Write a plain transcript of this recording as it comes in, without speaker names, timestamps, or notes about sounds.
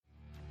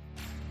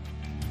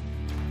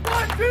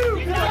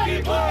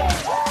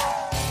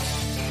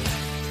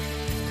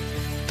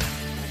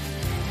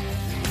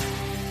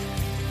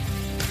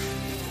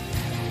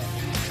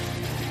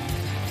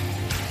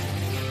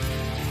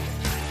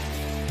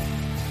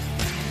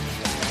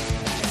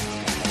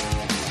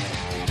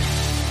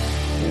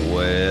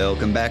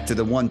Welcome back to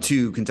the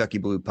 1-2 Kentucky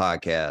Blue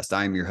podcast.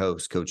 I'm your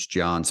host, Coach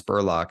John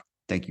Spurlock.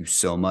 Thank you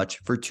so much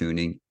for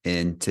tuning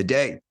in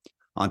today.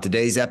 On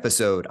today's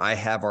episode, I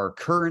have our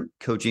current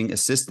coaching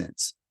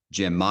assistants,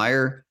 Jim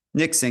Meyer,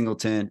 Nick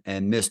Singleton,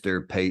 and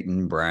Mr.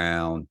 Peyton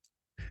Brown.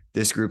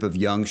 This group of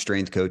young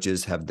strength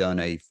coaches have done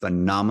a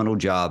phenomenal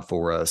job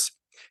for us,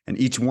 and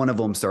each one of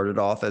them started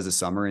off as a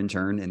summer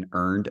intern and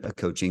earned a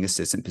coaching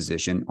assistant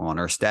position on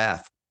our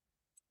staff.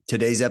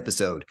 Today's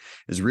episode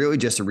is really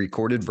just a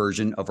recorded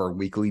version of our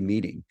weekly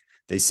meeting.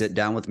 They sit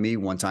down with me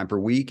one time per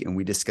week and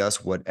we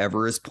discuss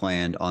whatever is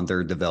planned on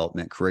their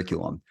development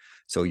curriculum.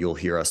 So you'll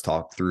hear us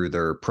talk through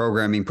their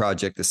programming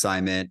project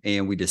assignment,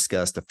 and we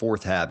discuss the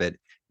fourth habit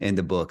in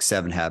the book,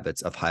 7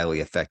 Habits of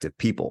Highly Effective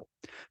People.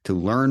 To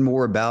learn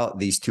more about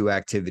these two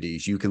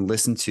activities, you can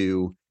listen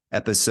to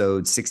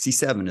episode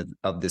 67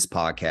 of this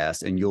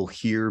podcast, and you'll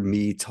hear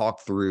me talk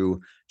through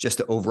just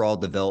the overall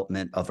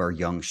development of our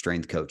young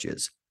strength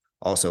coaches.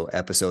 Also,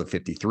 episode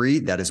 53,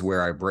 that is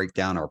where I break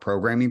down our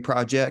programming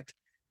project.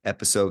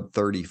 Episode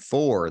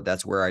 34,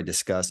 that's where I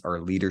discuss our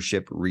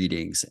leadership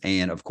readings.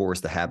 And of course,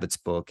 the habits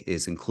book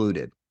is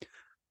included.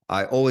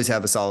 I always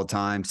have a solid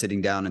time sitting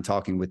down and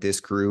talking with this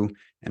crew,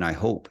 and I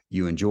hope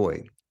you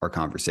enjoy our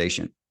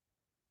conversation.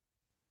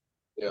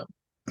 Yeah.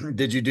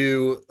 Did you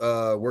do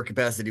work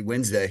capacity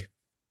Wednesday?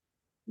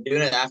 I'm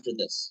doing it after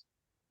this.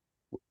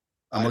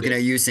 I'm looking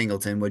at you,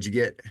 Singleton. What'd you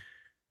get?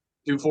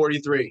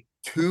 243.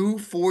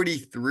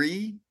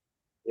 243?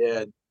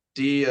 Yeah.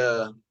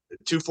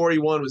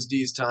 241 was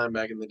D's time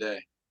back in the day,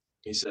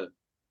 he said.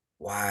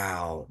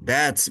 Wow,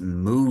 that's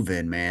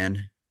moving,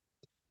 man.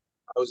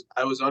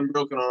 I was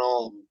unbroken on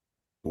all of them.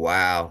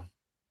 Wow.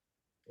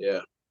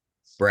 Yeah.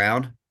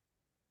 Brown?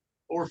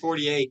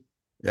 448.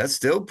 That's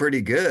still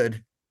pretty good.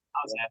 I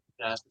was happy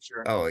with that for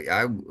sure. Oh,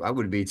 I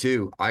would be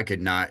too. I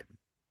could not.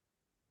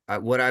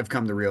 What I've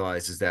come to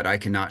realize is that I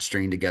cannot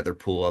string together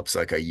pull-ups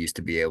like I used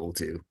to be able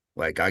to.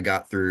 Like I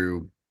got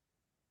through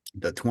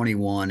the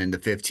 21 and the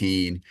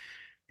 15,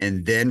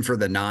 and then for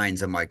the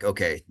 9s, I'm like,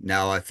 okay,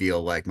 now I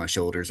feel like my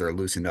shoulders are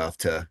loose enough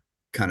to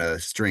kind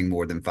of string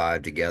more than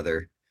 5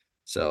 together.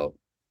 So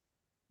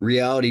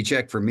reality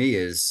check for me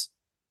is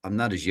I'm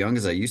not as young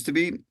as I used to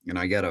be, and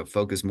I got to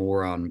focus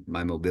more on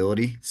my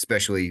mobility,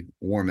 especially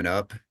warming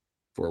up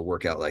for a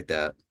workout like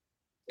that.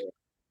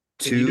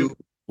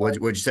 What'd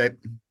you say?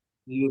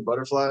 You do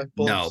butterfly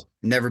pulls? No,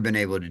 never been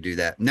able to do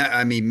that. No,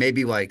 I mean,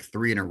 maybe like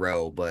 3 in a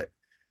row, but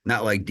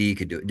not like D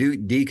could do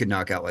it. D could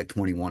knock out like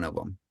 21 of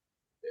them.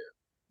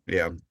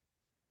 Yeah.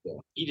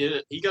 He did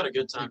it. He got a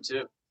good time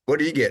too. What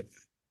did you get?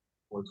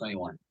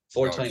 421.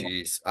 421.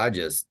 Oh,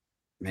 geez.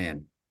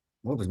 Man,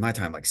 what was my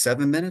time? Like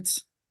 7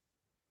 minutes?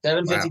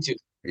 752. Wow.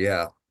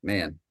 Yeah,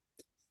 man.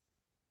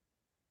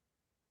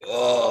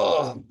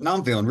 Oh, now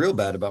I'm feeling real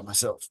bad about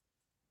myself.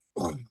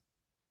 Well,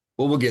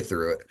 we'll get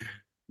through it.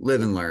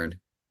 Live and learn.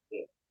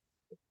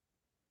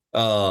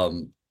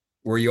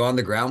 Were you on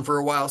the ground for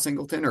a while,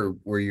 Singleton, or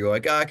were you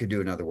like, I could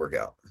do another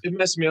workout? It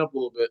messed me up a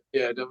little bit.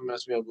 Yeah, it definitely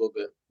messed me up a little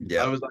bit.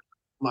 Yeah. I was like,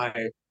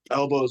 my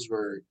elbows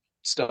were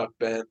stuck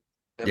bent.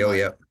 And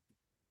yeah.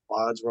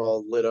 Quads were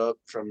all lit up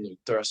from the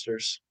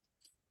thrusters.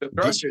 The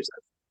thrusters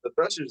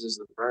is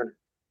the burner.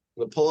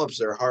 The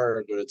pull-ups are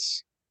hard, but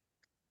it's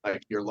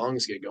like your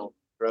lungs get going.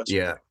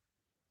 Yeah.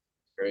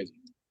 Crazy.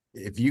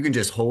 If you can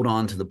just hold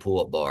on to the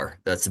pull-up bar,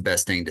 that's the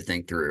best thing to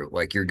think through.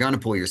 Like you're going to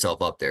pull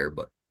yourself up there,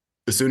 but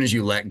as soon as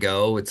you let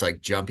go, it's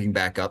like jumping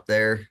back up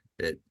there.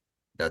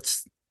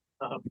 That's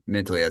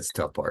mentally, that's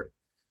the tough part.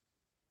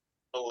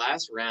 The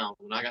last round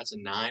when I got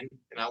to 9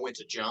 and I went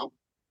to jump,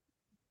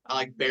 I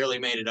like barely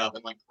made it up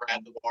and like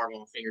grabbed the bar with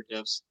my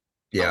fingertips.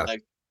 Yeah.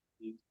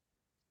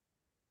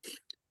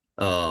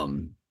 I'll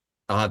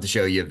have to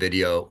show you a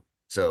video.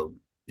 So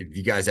if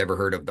you guys ever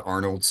heard of the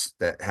Arnold's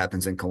that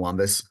happens in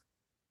Columbus.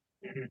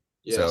 Mm-hmm.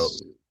 Yes. So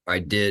I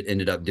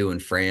ended up doing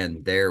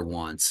Fran there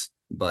once,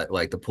 but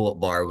like the pull-up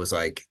bar was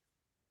like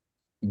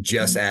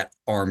just at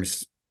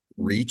arm's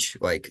reach,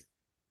 like,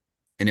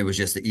 and it was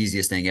just the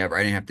easiest thing ever.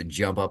 I didn't have to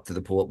jump up to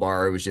the pull-up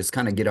bar. It was just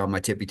kind of get on my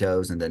tippy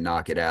toes and then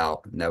knock it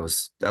out. And that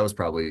was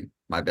probably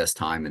my best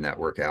time in that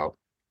workout.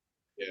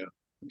 Yeah.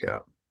 Yeah.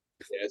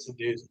 Yeah,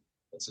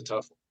 it's a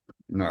tough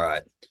one. All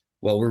right.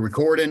 Well, we're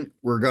recording.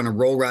 We're going to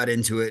roll right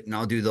into it, and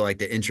I'll do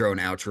the intro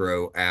and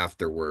outro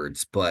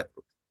afterwards. But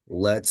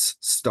let's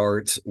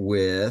start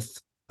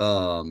with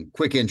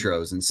quick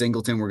intros. And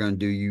Singleton, we're going to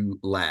do you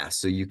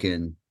last so you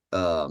can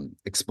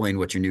explain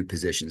what your new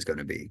position is going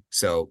to be.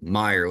 So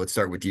Meyer, let's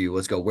start with you.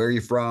 Let's go. Where are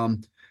you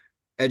from?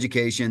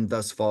 Education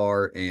thus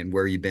far, and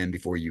where you been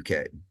before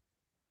UK?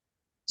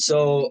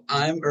 So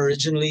I'm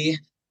originally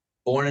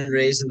born and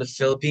raised in the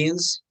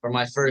Philippines for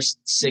my first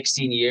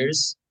 16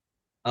 years.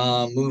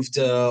 Moved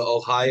to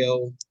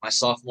Ohio my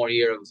sophomore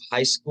year of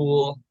high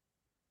school.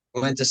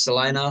 Went to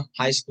Salina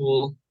High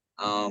School.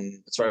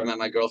 That's where I met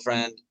my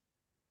girlfriend.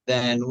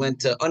 Then went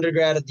to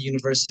undergrad at the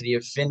University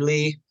of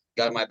Findlay.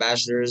 Got my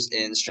bachelor's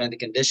in strength and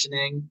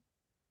conditioning.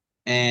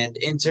 And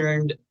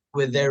interned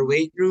with their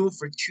weight room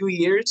for 2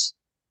 years.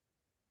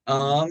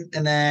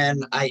 And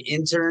then I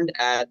interned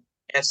at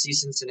FC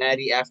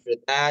Cincinnati after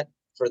that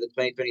for the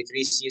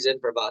 2023 season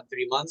for about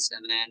 3 months,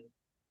 and then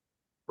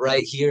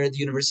right here at the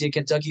University of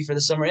Kentucky for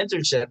the summer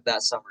internship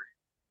that summer.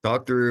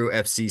 Talk through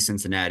FC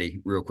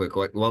Cincinnati real quick.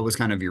 What was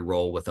kind of your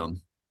role with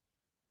them?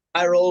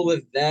 My role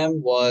with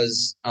them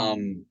was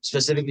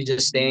specifically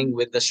just staying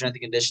with the strength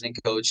and conditioning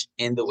coach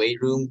in the weight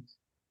room.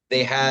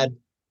 They had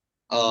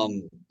a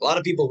lot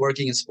of people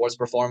working in sports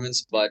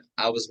performance, but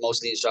I was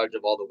mostly in charge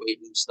of all the weight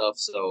room stuff.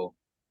 So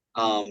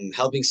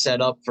helping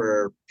set up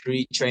for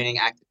pre-training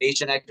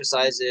activation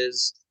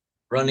exercises,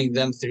 running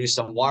them through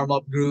some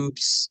warm-up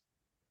groups.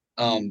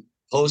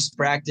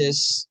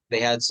 Post-practice, they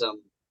had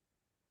some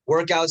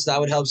workouts that I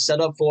would help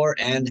set up for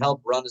and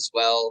help run as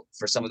well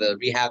for some of the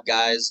rehab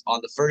guys on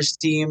the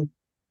first team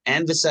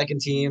and the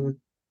second team,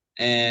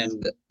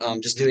 and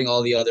just doing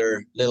all the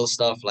other little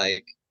stuff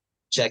like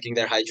checking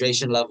their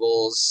hydration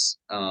levels,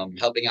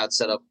 helping out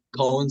set up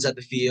cones at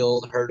the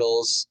field,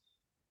 hurdles,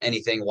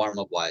 anything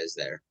warm-up wise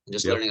there, and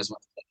just learning as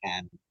much as I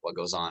can what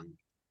goes on.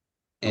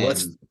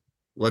 And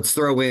let's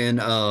throw in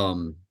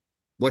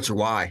what's your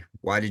why?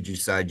 Why did you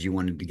decide you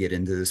wanted to get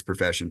into this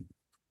profession?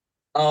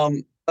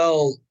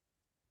 Well,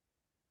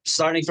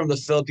 starting from the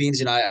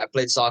Philippines, I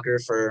played soccer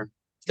for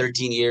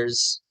 13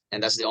 years,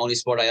 and that's the only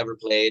sport I ever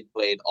played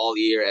all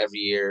year, every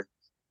year.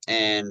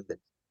 And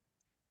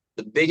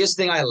the biggest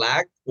thing I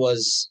lacked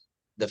was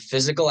the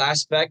physical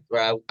aspect,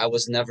 where I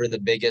was never the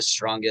biggest,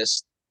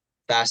 strongest,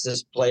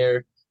 fastest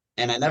player.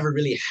 And I never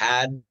really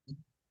had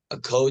a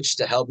coach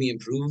to help me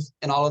improve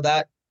in all of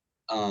that.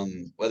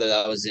 Whether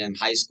that was in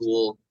high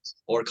school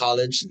or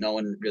college, no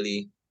one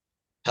really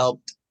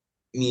helped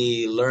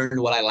me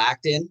learn what I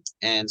lacked in.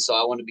 And so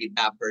I want to be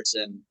that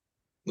person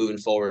moving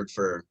forward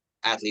for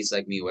athletes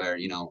like me, where,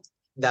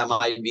 that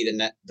might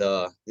be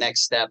the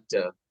next step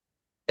to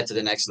get to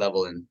the next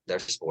level in their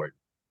sport.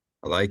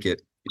 I like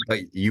it.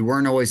 But you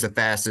weren't always the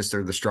fastest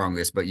or the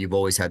strongest, but you've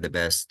always had the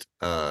best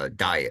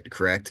diet,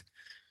 correct?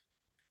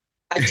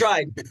 I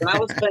tried. When I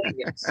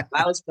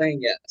was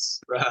playing,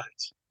 yes. Right.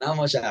 Not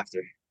much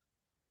after.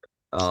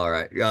 All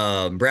right.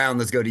 Brown,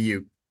 let's go to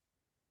you.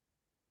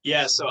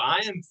 Yeah, so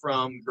I am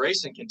from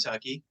Grayson,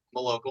 Kentucky. I'm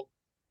a local.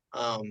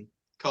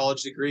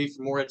 College degree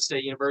from Morehead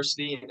State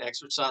University in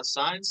exercise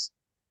science.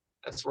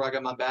 That's where I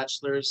got my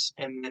bachelor's.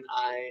 And then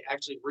I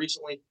actually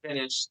recently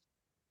finished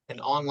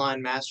an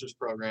online master's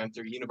program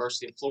through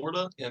University of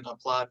Florida in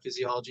applied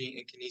physiology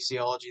and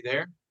kinesiology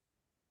there.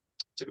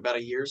 Took about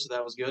a year, so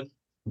that was good.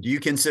 Do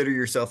you consider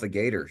yourself a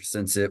Gator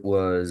since it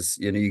was,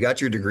 you got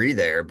your degree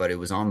there, but it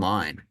was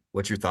online?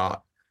 What's your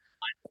thought?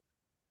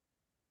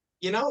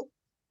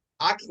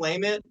 I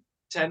claim it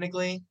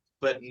technically,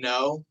 but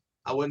no,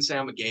 I wouldn't say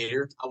I'm a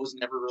Gator. I was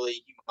never really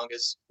a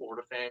humongous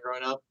Florida fan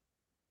growing up.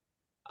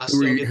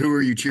 Who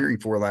were you cheering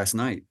for last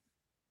night?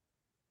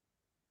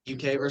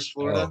 UK versus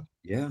Florida. Oh,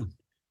 yeah.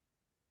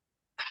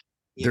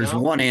 There's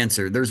one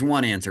answer. There's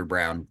one answer,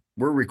 Brown.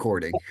 We're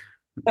recording.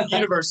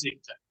 University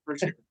of Kentucky, for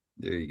sure.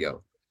 There you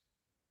go.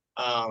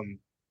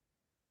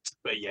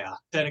 But yeah,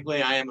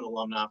 technically I am an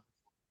alumni.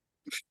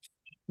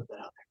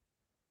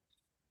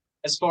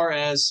 As far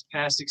as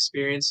past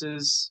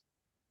experiences,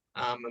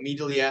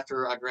 immediately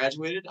after I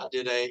graduated, I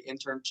did an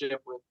internship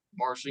with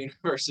Marshall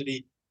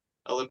University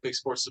Olympic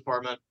Sports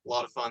Department. A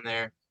lot of fun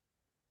there.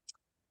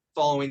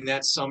 Following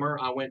that summer,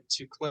 I went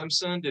to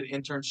Clemson, did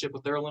an internship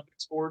with their Olympic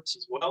sports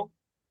as well.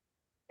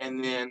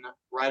 And then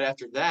right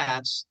after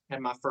that,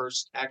 had my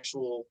first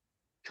actual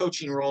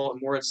coaching role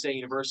at Morehead State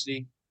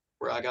University,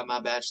 where I got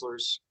my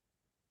bachelor's.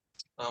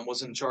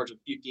 Was in charge of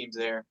a few teams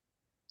there,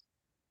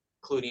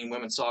 including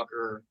women's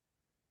soccer,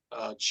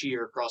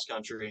 cheer, cross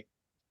country.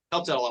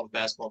 Helped out a lot with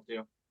basketball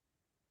too.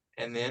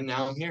 And then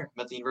now I'm here.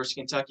 I'm at the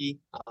University of Kentucky.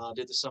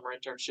 Did the summer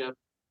internship.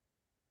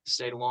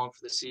 Stayed along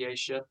for the CA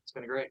ship. It's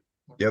been great.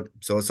 Yep.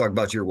 So let's talk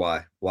about your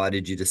why. Why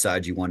did you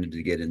decide you wanted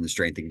to get into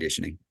strength and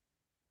conditioning?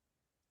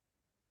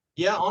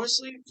 Yeah,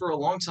 honestly, for a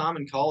long time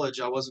in college,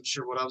 I wasn't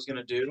sure what I was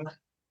going to do.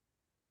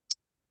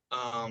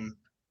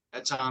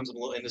 At times, I'm a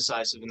little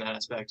indecisive in that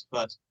aspect.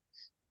 But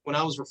when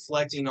I was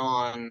reflecting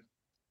on,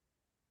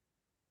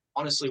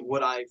 honestly,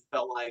 what I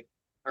felt like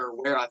or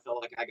where I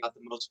felt like I got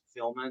the most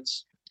fulfillment,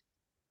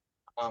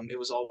 it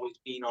was always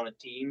being on a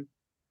team.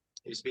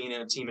 It was being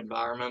in a team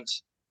environment.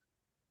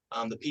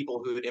 The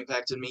people who had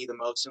impacted me the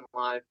most in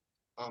life,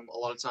 a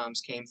lot of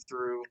times came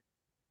through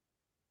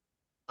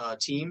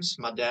teams.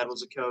 My dad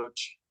was a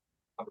coach.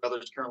 My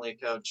brother's currently a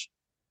coach.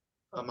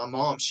 My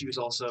mom, she was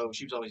always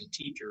a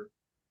teacher.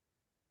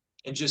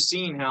 And just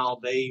seeing how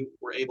they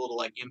were able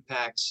to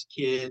impact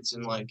kids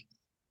and my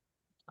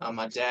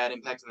dad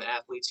impacting the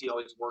athletes he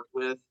always worked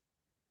with,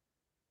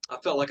 I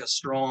felt like a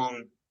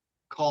strong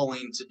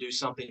calling to do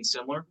something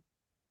similar.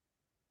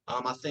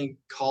 I think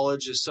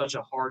college is such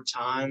a hard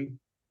time.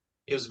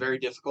 It was very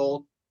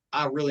difficult.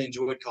 I really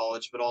enjoyed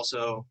college, but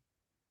also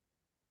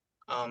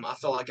I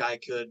felt like I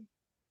could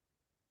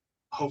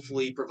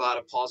hopefully provide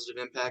a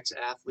positive impact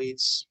to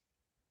athletes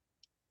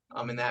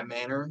in that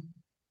manner.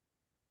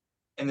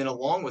 And then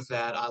along with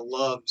that, I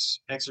loved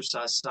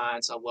exercise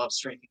science. I loved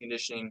strength and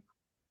conditioning.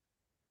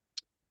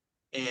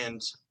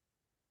 And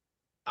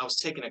I was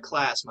taking a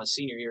class my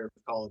senior year of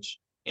college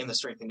in the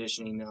strength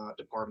conditioning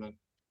department.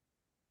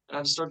 And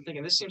I just started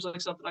thinking, this seems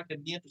like something I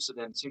could be interested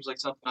in. It seems like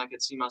something I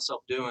could see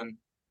myself doing.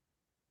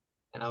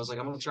 And I was like,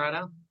 I'm going to try it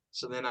out.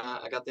 So then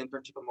I got the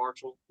internship at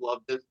Marshall,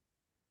 loved it.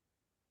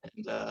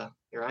 And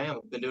here I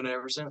am. I've been doing it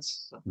ever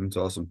since. So. That's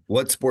awesome.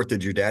 What sport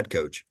did your dad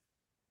coach?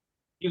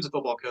 He was a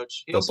football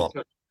coach. He Football. also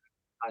coached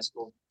high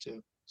school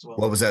too, as well.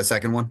 What was that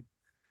second one?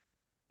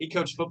 He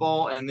coached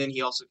football, and then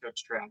he also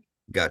coached track.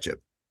 Gotcha.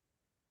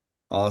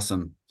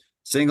 Awesome.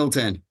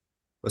 Singleton,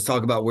 let's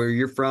talk about where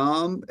you're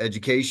from,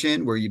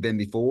 education, where you've been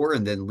before,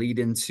 and then lead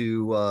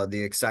into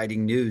the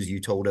exciting news you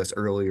told us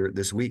earlier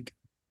this week.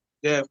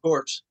 Yeah, of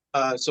course.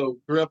 So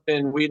grew up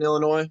in Wheaton,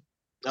 Illinois.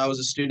 I was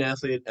a student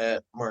athlete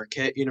at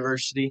Marquette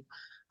University.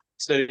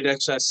 Studied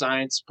exercise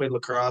science, played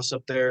lacrosse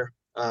up there.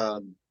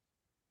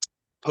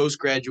 Post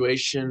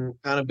graduation,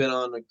 kind of been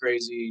on a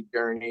crazy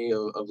journey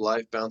of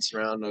life, bouncing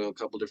around a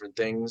couple different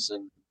things,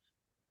 and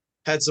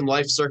had some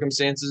life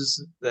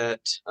circumstances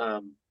that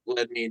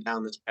led me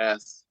down this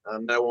path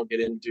that I won't get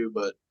into,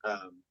 but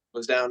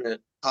was down at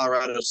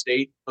Colorado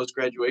State post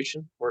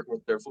graduation, working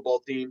with their football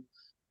team.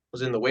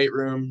 Was in the weight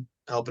room,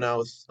 helping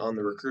out on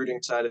the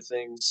recruiting side of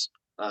things.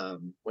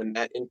 When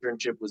that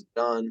internship was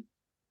done,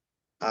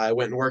 I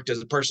went and worked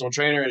as a personal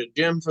trainer at a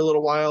gym for a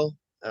little while,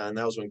 and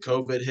that was when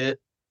COVID hit,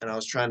 and I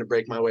was trying to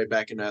break my way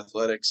back into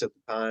athletics at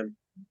the time.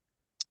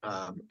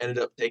 Ended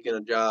up taking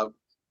a job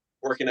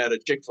working at a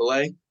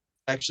Chick-fil-A,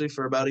 actually,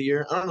 for about a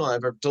year. I don't know if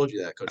I've ever told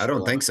you that, Coach. I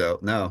don't think so.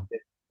 No.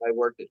 I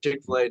worked at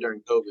Chick-fil-A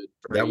during COVID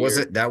for a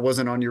year. That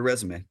wasn't on your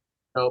resume.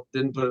 Nope,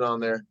 didn't put it on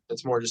there.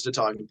 It's more just a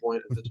talking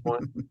point at this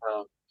point.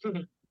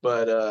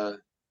 But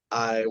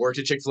I worked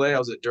at Chick-fil-A. I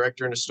was a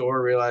director in a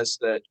store, realized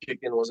that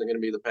chicken wasn't going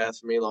to be the path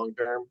for me long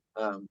term.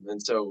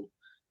 And so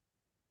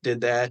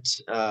did that.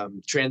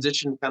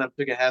 Transition, kind of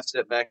took a half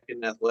step back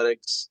in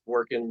athletics,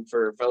 working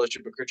for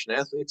Fellowship of Christian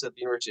Athletes at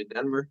the University of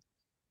Denver.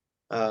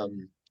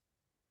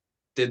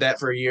 Did that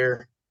for a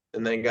year,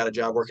 and then got a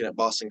job working at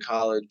Boston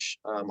College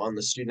on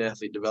the student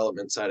athlete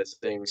development side of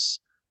things.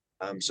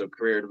 So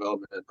career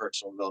development,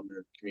 personal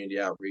development, community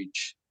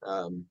outreach.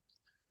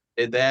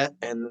 Did that,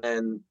 and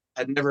then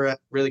I'd never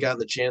really gotten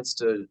the chance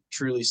to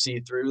truly see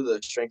through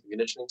the strength and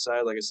conditioning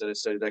side. Like I said, I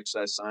studied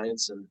exercise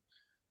science and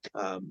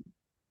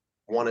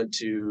wanted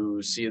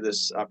to see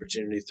this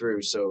opportunity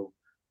through. So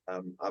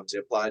obviously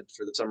applied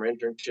for the summer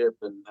internship,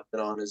 and I've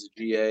been on as a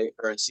GA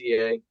or a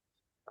CA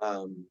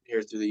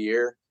here through the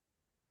year.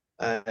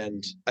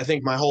 And I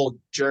think my whole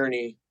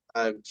journey,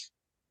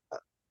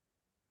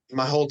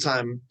 my whole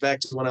time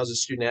back to when I was a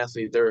student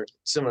athlete, they're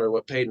similar to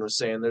what Peyton was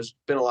saying. There's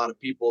been a lot of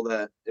people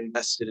that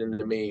invested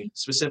into me,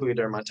 specifically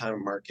during my time at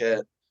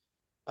Marquette.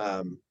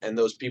 And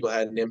those people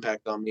had an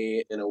impact on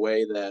me in a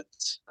way that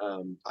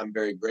I'm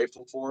very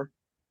grateful for.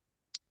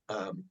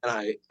 And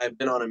I've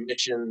been on a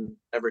mission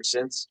ever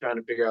since, trying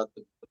to figure out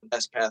the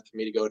best path for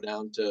me to go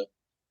down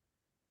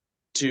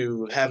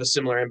to have a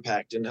similar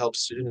impact and help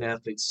set student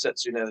athletes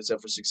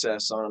up for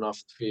success on and off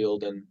the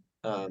field. And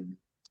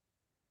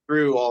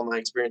through all my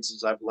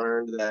experiences, I've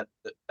learned that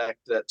back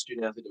to that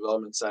student athlete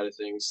development side of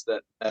things,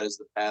 that is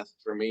the path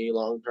for me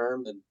long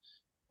term. And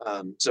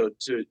so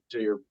to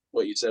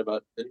what you said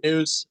about the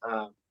news,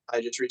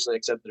 I just recently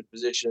accepted a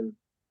position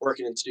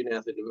working in student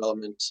athlete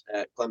development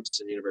at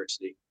Clemson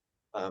University.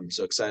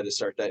 So excited to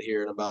start that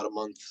here in about a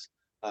month,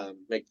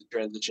 make the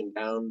transition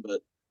down.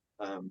 But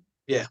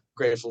yeah,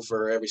 grateful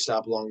for every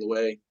stop along the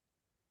way.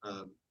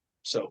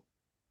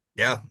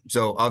 Yeah.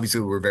 So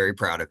obviously we're very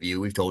proud of you.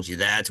 We've told you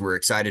that. We're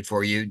excited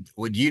for you.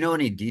 Would you know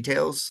any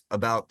details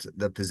about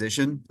the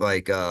position?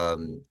 Like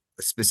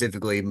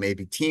specifically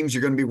maybe teams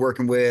you're going to be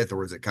working with,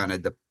 or is it kind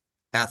of the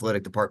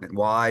athletic department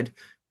wide?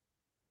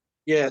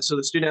 Yeah. So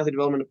the student athlete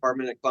development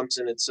department at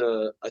Clemson, it's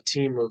a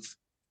team of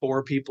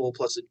 4 people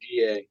plus a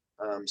GA.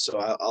 So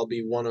I'll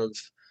be one of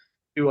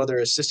 2 other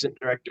assistant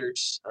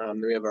directors.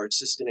 Then we have our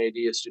assistant AD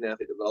of student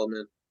athlete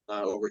development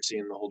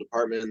overseeing the whole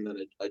department, and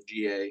then a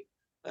GA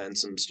and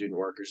some student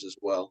workers as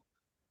well.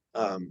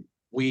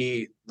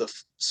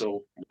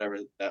 So whatever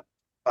that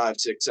 5,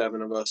 6,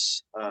 7 of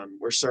us,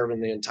 we're serving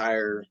the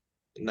entire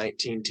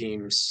 19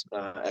 teams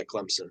at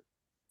Clemson.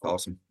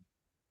 Awesome.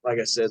 Like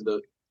I said,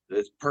 the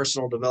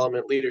personal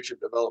development, leadership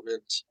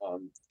development,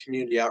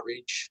 community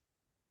outreach,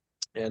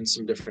 and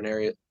some different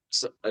areas,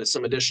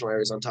 some additional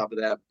areas on top of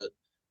that. But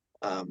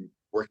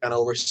we're kind of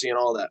overseeing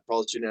all that for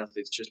all the student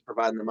athletes, just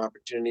providing them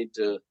opportunity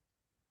to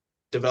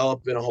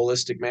develop in a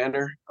holistic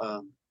manner.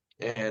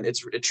 And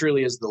it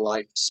truly is the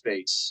life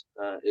space,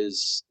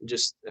 is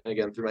just,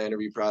 again, through my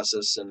interview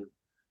process and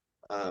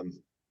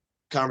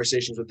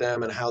conversations with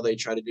them and how they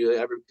try to do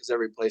it, because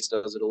every place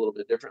does it a little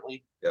bit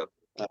differently. Yep.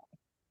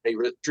 They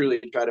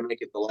truly try to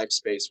make it the life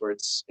space where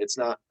it's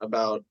not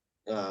about,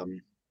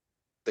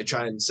 they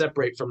try and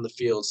separate from the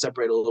field,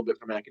 separate a little bit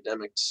from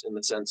academics, in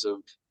the sense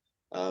of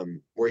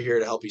we're here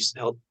to help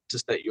to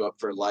set you up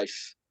for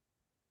life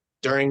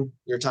during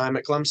your time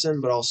at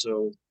Clemson, but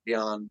also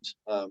beyond,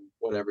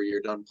 whenever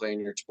you're done playing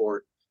your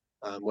sport,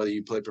 whether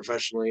you play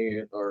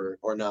professionally or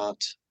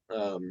not.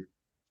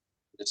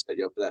 to set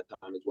you up for that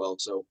time as well.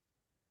 So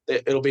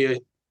it'll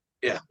be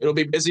it'll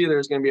be busy.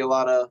 There's going to be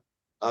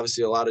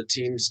obviously a lot of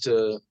teams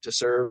to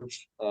serve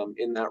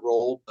in that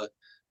role, but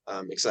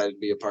I'm excited to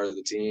be a part of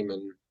the team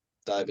and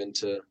dive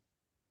into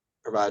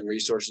providing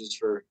resources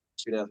for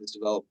student athletes to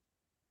develop.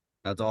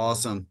 That's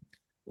awesome.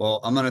 Well,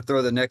 I'm going to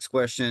throw the next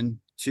question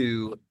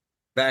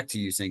back to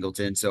you,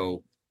 Singleton.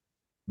 So,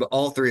 but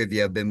all three of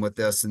you have been with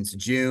us since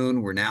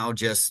June. We're now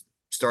just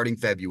starting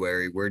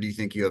February. Where do you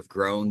think you have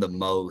grown the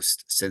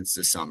most since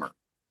the summer?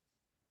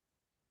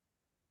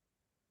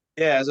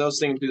 Yeah, as I was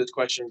thinking through this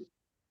question,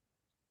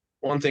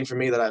 one thing for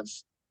me that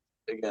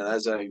again,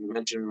 as I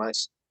mentioned, my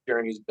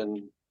journey's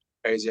been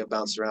crazy. I've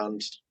bounced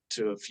around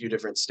to a few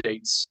different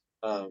states.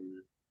 I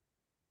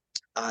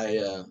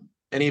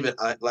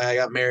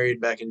got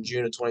married back in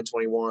June of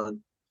 2021,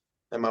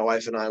 and my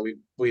wife and I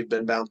we've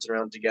been bouncing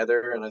around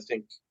together. And I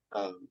think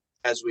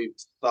as we've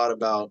thought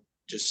about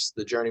just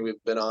the journey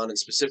we've been on, and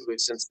specifically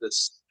since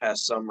this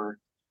past summer,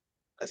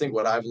 I think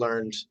what I've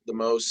learned the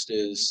most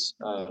is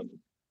what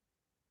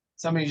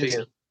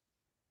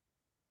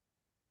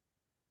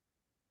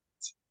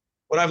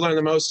I've learned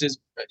the most is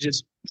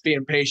just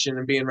being patient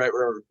and being right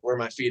where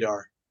my feet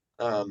are.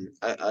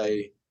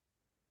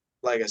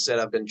 Like I said,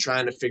 I've been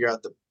trying to figure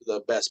out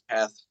the best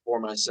path for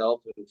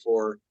myself and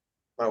for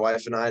my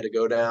wife and I to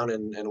go down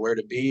and where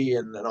to be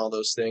and all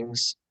those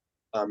things.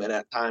 And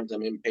at times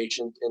I'm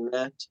impatient in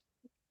that.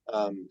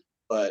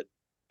 But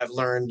I've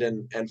learned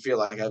and feel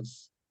like I've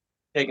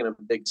taken a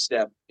big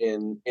step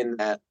in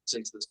that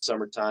since the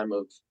summertime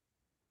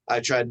I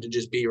tried to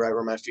just be right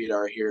where my feet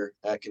are here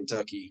at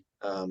Kentucky,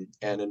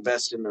 and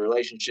invest in the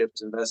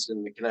relationships, invest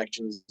in the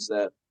connections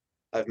that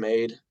I've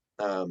made.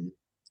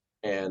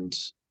 And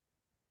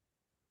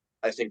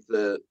I think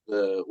the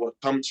what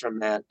comes from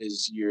that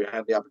is you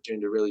have the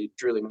opportunity to really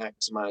truly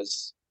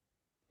maximize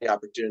the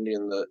opportunity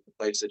in the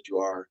place that you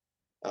are,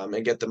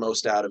 and get the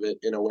most out of it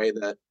in a way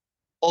that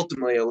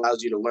ultimately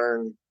allows you to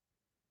learn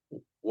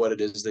what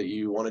it is that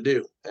you want to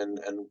do and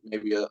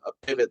maybe a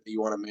pivot that you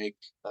want to make,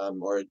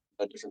 or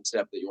a different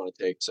step that you want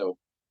to take. So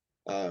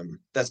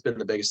that's been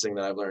the biggest thing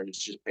that I've learned is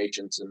just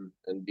patience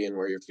and being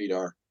where your feet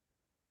are.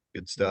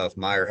 Good stuff.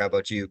 Meyer, how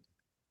about you?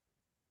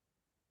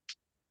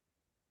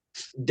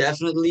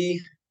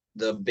 Definitely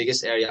the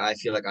biggest area I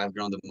feel like I've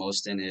grown the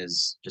most in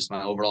is just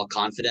my overall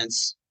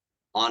confidence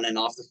on and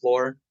off the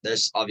floor.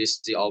 There's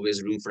obviously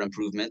always room for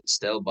improvement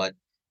still, but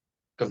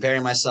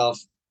comparing myself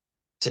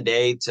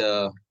today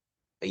to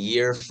a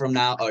year from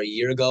now or a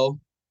year ago,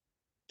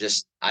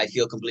 just I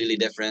feel completely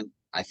different.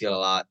 I feel a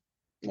lot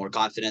more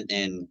confident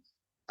in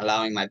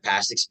allowing my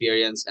past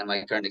experience and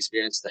my current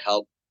experience to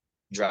help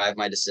drive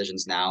my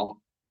decisions now.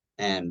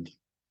 And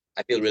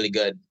I feel really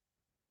good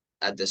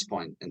at this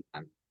point in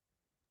time.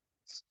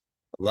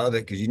 Love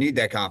it, because you need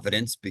that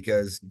confidence,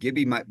 because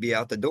Gibby might be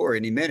out the door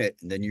any minute,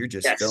 and then you're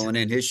just filling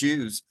in his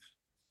shoes.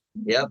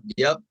 Yep.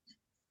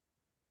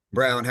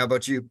 Brown, how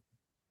about you?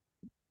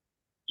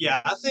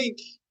 Yeah, I think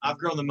I've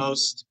grown the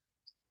most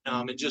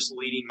in just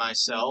leading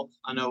myself.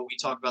 I know we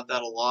talk about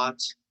that a lot.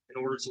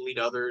 In order to lead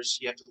others,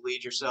 you have to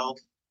lead yourself.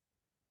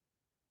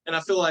 And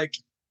I feel like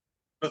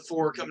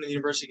before coming to the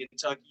University of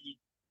Kentucky,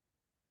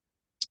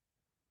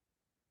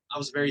 I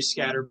was very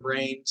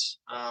scatterbrained,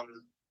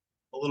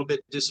 a little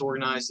bit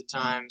disorganized at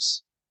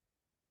times.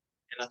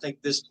 And I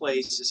think this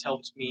place has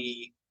helped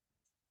me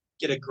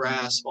get a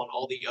grasp on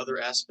all the other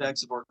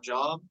aspects of our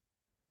job.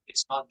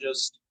 It's not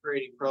just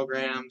creating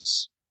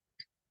programs.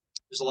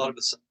 There's a lot of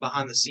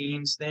behind the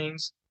scenes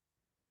things.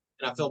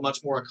 And I felt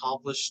much more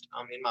accomplished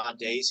in my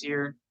days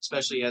here,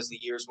 especially as the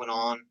years went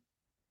on.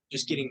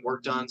 Just getting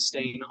work done,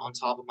 staying on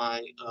top of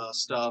my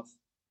stuff,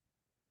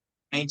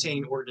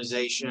 maintaining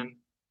organization.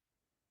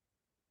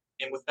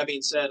 And with that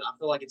being said, I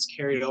feel like it's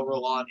carried over a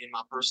lot in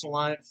my personal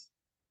life.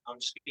 I'm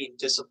just being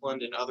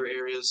disciplined in other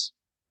areas.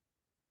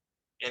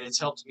 And it's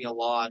helped me a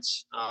lot.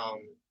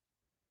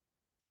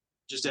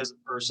 Just as a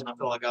person, I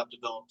feel like I've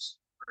developed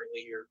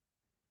greatly here,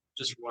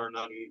 just from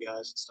learning under you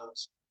guys and stuff.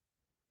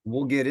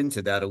 We'll get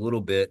into that a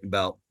little bit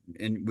about,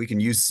 and we can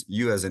use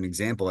you as an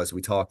example as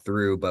we talk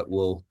through, but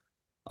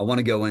I want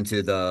to go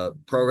into the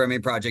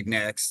programming project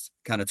next,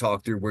 kind of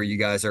talk through where you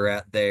guys are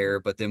at there,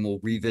 but then we'll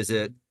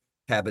revisit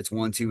habits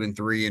 1, 2, and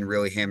 3 and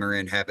really hammer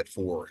in habit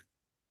 4.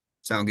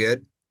 Sound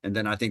good? And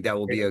then I think that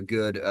will be a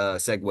good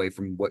segue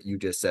from what you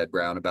just said,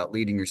 Brown, about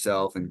leading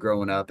yourself and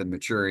growing up and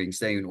maturing,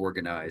 staying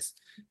organized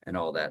and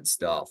all that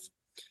stuff.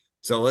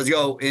 So let's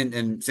go in.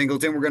 And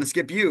Singleton, we're going to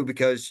skip you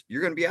because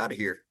you're going to be out of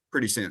here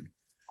pretty soon.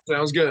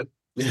 Sounds good.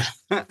 Yeah.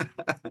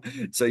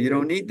 So you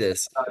don't need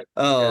this.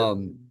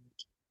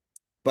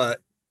 But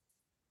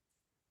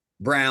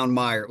Brown,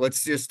 Meyer,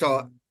 let's just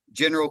talk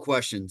general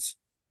questions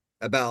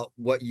about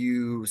what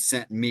you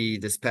sent me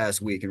this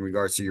past week in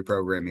regards to your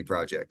programming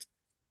project.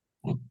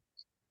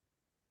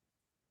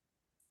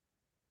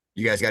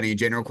 You guys got any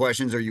general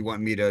questions, or you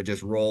want me to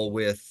just roll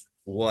with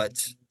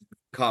what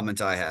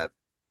comments I have?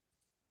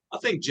 I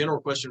think general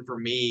question for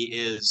me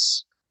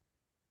is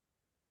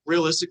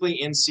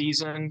realistically in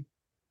season,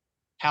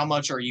 how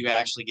much are you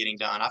actually getting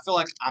done? I feel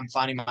like I'm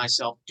finding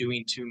myself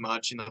doing too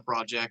much in the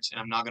project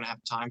and I'm not going to have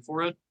time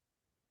for it.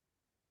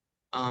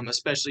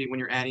 Especially when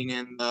you're adding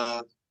in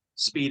the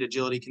speed,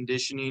 agility,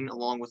 conditioning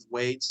along with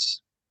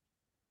weights.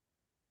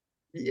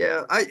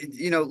 Yeah,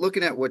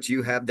 looking at what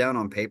you have down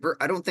on paper,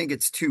 I don't think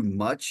it's too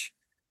much.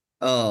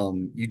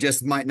 You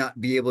just might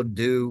not be able to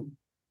do,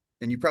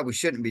 and you probably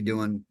shouldn't be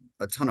doing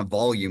a ton of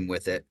volume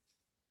with it.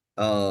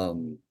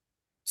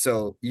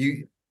 So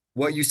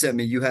what you sent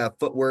me, you have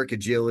footwork,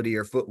 agility,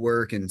 or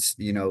footwork, and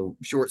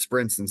short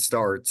sprints and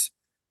starts,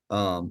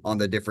 on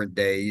the different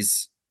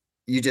days.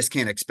 You just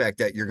can't expect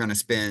that you're going to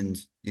spend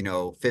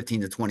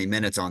 15 to 20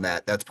 minutes on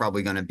that. That's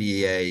probably going to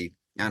be I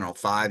don't know,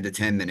 5 to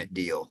 10 minute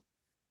deal.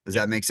 Does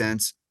that make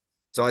sense?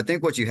 So I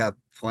think what you have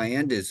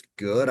planned is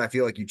good. I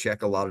feel like you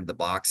check a lot of the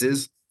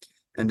boxes.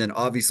 And then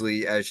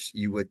obviously, as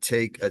you would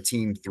take a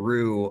team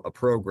through a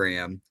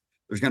program,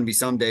 there's going to be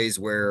some days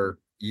where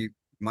you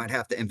might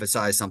have to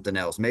emphasize something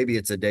else. Maybe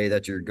it's a day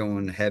that you're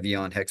going heavy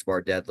on hex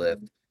bar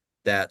deadlift.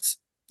 That's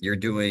you're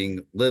doing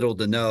little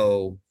to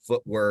no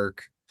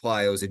footwork,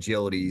 plyos,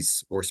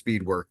 agilities, or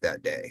speed work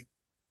that day.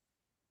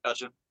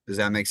 Gotcha. Does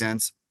that make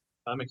sense?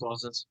 That makes a lot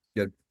of sense.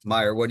 Good.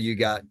 Meyer, what do you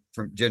got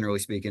from generally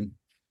speaking?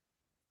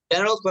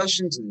 General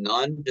questions,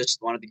 none.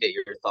 Just wanted to get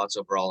your thoughts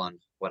overall on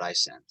what I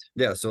sent.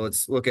 Yeah, so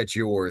let's look at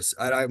yours.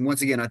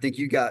 Once again, I think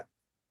you got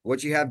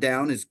what you have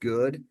down is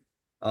good.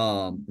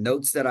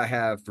 Notes that I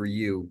have for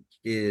you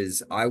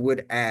is I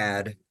would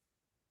add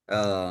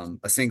a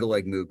single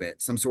leg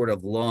movement, some sort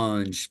of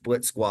lunge,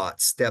 split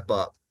squat, step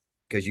up,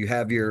 because you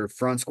have your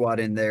front squat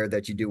in there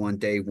that you do on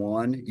day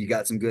one. You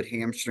got some good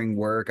hamstring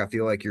work. I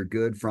feel like you're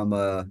good from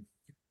a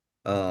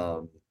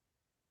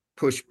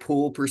push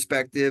pull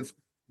perspective,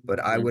 but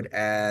I would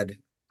add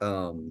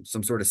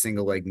some sort of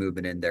single leg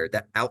movement in there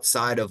that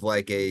outside of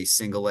like a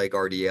single leg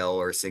RDL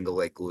or a single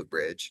leg glute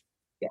bridge.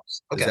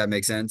 Yes. Does that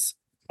make sense?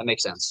 That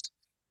makes sense.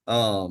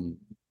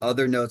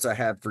 Other notes I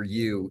have for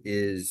you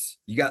is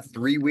you got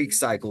 3-week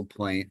cycle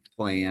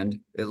planned.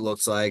 It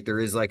looks like there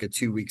is like a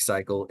 2-week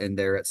cycle in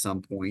there at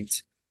some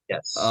point.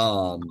 Yes.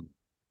 And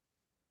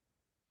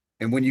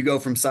when you go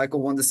from cycle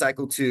 1 to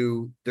cycle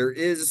 2, there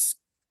is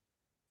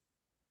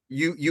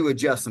you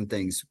adjust some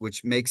things,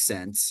 which makes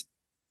sense.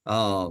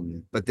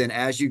 But then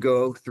as you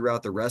go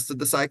throughout the rest of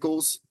the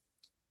cycles,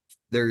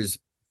 there's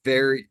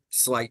very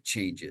slight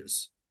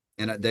changes.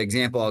 And the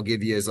example I'll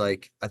give you is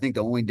like, I think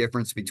the only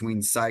difference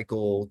between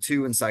cycle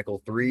 2 and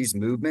cycle 3's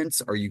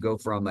movements are you go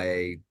from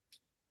a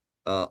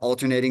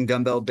alternating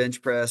dumbbell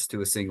bench press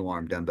to a single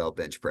arm dumbbell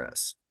bench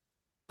press.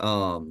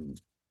 Unless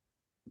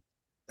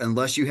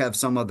you have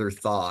some other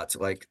thought,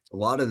 like a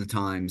lot of the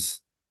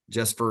times,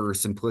 just for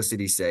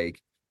simplicity's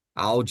sake,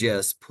 I'll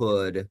just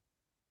put,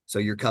 so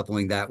you're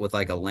coupling that with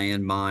like a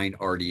landmine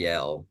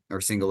RDL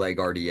or single leg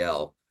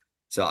RDL.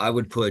 So I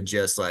would put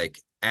just like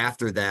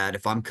after that,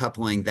 if I'm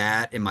coupling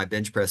that and my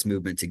bench press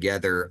movement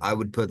together, I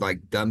would put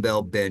like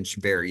dumbbell bench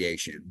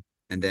variation.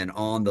 And then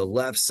on the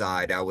left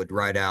side, I would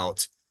write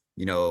out,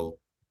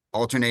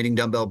 alternating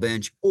dumbbell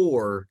bench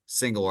or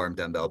single arm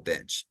dumbbell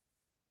bench.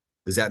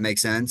 Does that make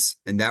sense?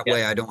 And that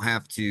way I don't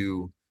have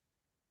to,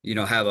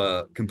 have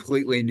a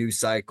completely new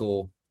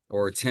cycle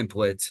or a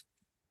template.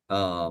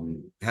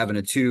 Having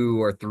a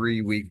 2 or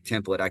 3 week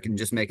template, I can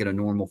just make it a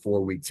normal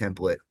 4-week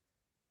template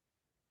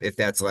if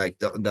that's like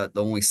the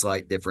only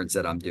slight difference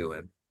that I'm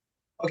doing.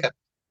 Okay.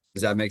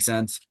 Does that make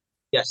sense?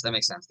 Yes, that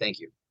makes sense. Thank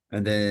you.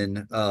 And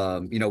then,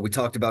 we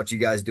talked about you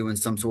guys doing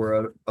some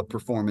sort of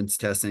performance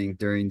testing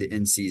during the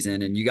in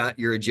season, and you got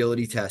your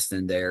agility test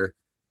in there.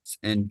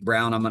 And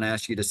Brown, I'm going to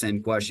ask you the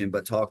same question,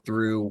 but talk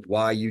through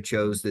why you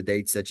chose the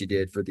dates that you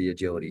did for the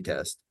agility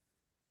test.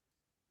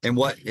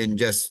 And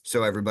just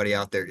so everybody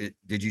out there,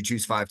 did you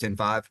choose 5, 10,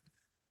 5?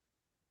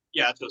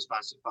 Yeah, I chose 5,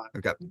 5.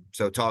 Okay.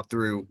 So talk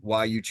through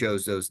why you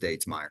chose those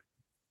dates, Meyer.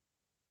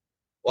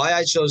 Why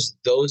I chose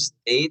those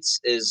dates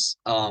is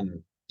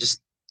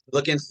just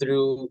looking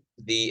through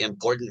the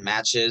important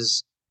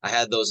matches. I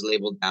had those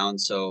labeled down.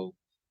 So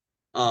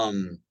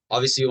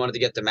obviously we wanted to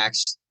get the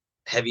max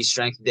heavy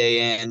strength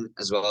day in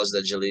as well as the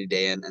agility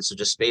day in. And so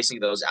just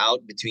spacing those out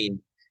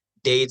between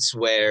dates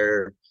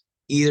where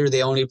either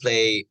they only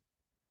play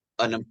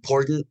an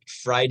important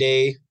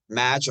Friday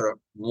match or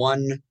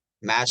one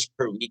match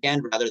per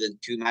weekend rather than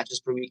 2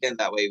 matches per weekend.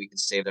 That way we can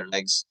save their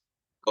legs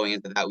going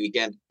into that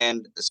weekend,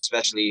 and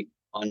especially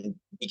on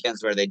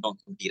weekends where they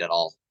don't compete at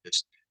all.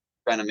 Just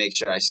trying to make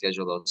sure I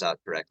schedule those out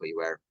correctly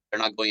where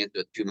they're not going into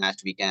a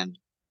 2-match weekend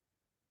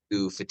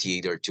too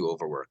fatigued or too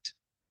overworked.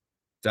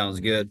 Sounds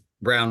good.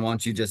 Brown, why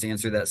don't you just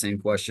answer that same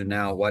question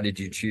now? Why did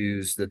you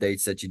choose the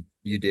dates that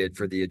you did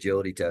for the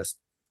agility test?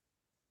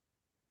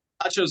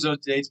 I chose those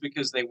dates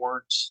because they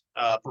weren't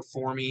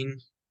performing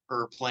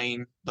or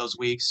playing those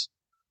weeks.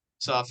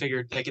 So I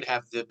figured they could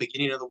have the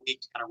beginning of the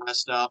week to kind of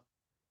rest up,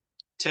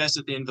 test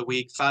at the end of the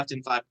week, 5,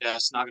 10, 5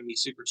 tests, not going to be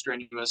super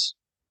strenuous,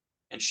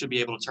 and should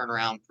be able to turn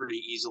around pretty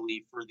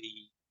easily for the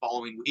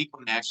following week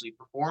when they actually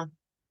perform.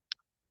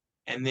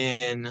 And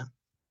then,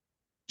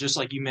 just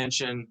like you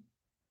mentioned,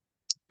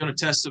 going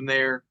to test them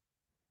there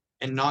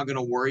and not going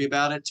to worry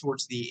about it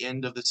towards the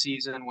end of the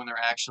season when they're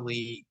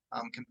actually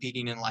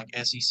competing in like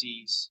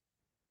SECs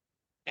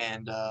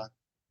and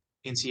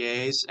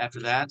NCAAs after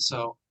that.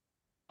 So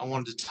I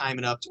wanted to time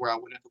it up to where I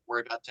wouldn't have to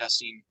worry about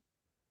testing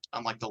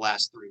like the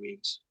last 3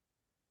 weeks.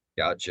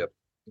 Gotcha.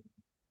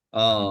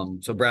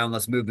 So Brown,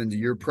 let's move into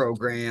your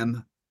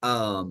program.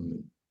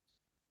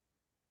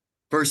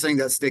 First thing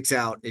that sticks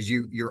out is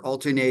you're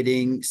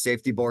alternating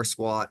safety bar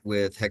squat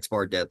with hex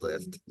bar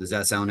deadlift. Does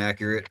that sound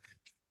accurate?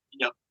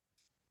 Yep.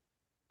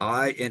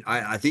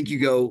 I think you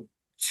go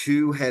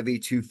too heavy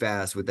too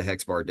fast with the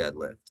hex bar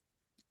deadlift.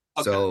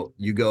 Okay. So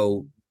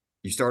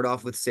you start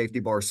off with safety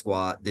bar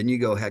squat, then you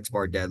go hex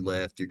bar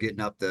deadlift. You're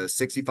getting up to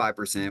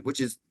 65%, which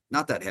is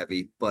not that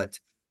heavy, but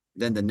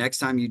then the next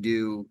time you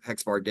do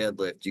hex bar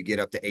deadlift, you get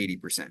up to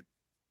 80%.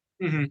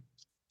 Mm-hmm.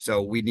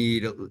 So we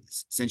need,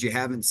 since you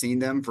haven't seen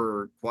them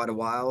for quite a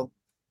while,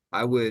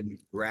 I would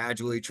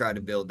gradually try to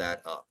build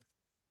that up.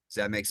 Does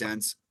that make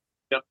sense?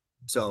 Yep.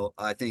 So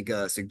I think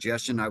a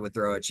suggestion I would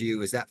throw at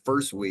you is that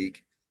first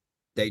week,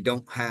 they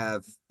don't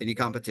have any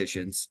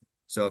competitions.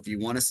 So if you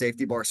want to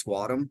safety bar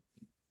squat them,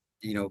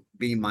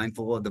 being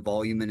mindful of the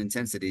volume and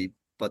intensity,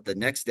 but the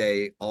next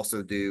day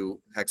also do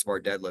hex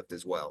bar deadlift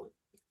as well.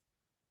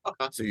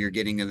 Okay. So you're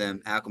getting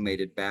them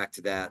acclimated back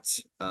to that,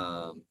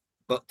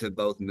 but to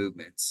both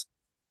movements.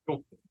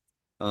 Cool.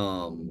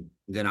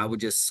 Then I would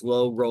just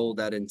slow roll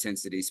that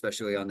intensity,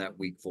 especially on that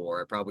week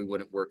 4. I probably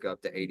wouldn't work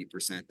up to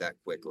 80% that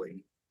quickly.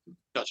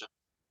 Gotcha.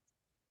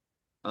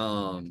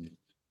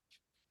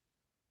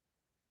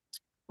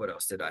 What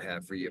else did I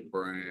have for you,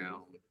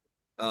 Brown?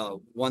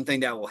 One thing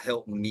that will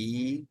help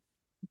me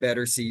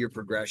better see your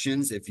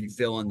progressions if you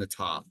fill in the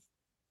top.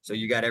 So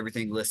you got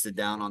everything listed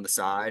down on the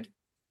side.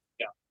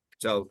 Yeah.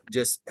 So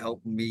just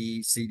help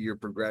me see your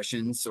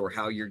progressions or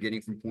how you're getting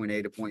from point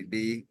A to point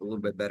B a little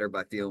bit better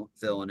by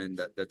filling in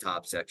the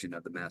top section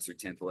of the master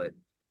template.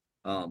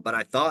 But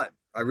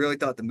I really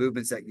thought the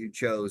movements that you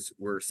chose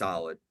were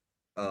solid.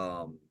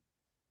 From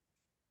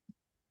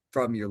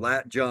your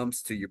lat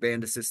jumps to your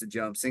band assisted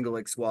jumps, single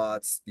leg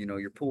squats,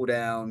 your pull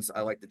downs.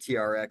 I like the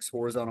TRX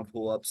horizontal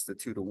pull ups, the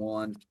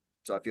 2-to-1.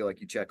 So I feel like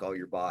you check all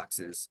your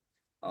boxes.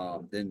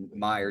 Then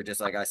Meyer,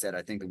 just like I said,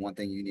 I think the one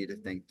thing you need to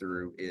think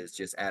through is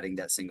just adding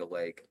that single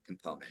leg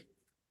component.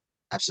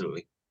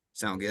 Absolutely.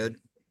 Sound good?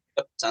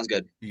 Yep, sounds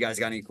good. You guys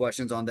got any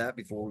questions on that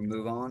before we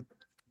move on?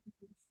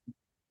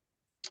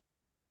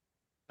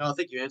 No, I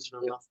think you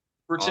answered enough.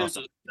 Retention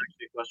Awesome. is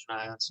actually a question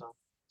I had. So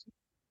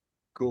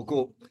Cool.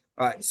 All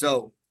right.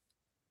 So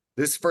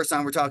this is the first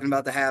time we're talking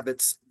about the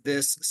habits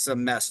this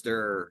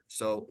semester.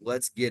 So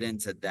let's get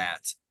into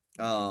that.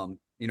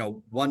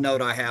 One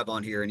note I have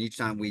on here, and each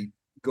time we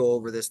go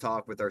over this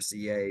talk with our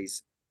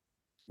CAs,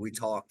 we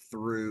talk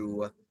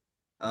through,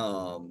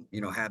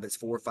 habits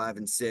 4, 5,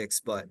 and 6,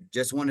 but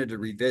just wanted to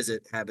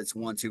revisit habits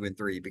 1, 2, and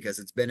 3, because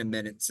it's been a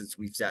minute since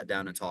we've sat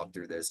down and talked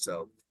through this.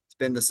 So it's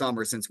been the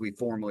summer since we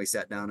formally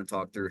sat down and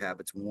talked through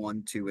habits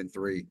 1, 2, and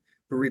 3.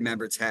 Who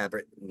remembers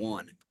habit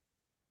 1?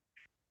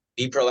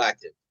 Be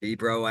proactive. Be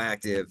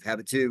proactive.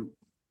 Habit 2.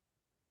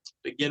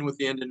 begin with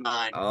the end in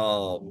mind.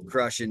 Oh,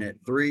 crushing it.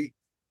 3.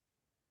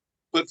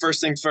 Put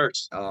first things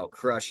first. Oh,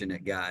 crushing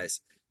it,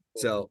 guys.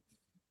 So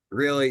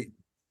really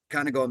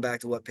kind of going back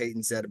to what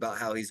Peyton said about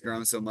how he's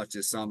grown so much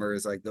this summer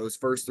is like those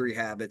first 3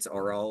 habits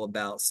are all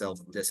about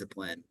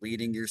self-discipline,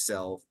 leading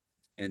yourself,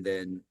 and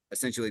then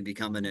essentially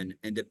becoming an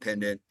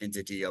independent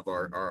entity of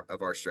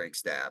our strength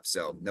staff.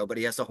 So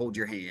nobody has to hold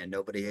your hand.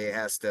 Nobody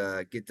has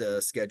to get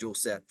the schedule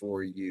set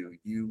for you.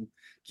 You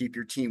keep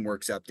your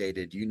teamworks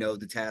updated. You know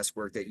the task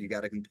work that you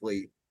got to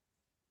complete.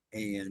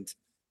 And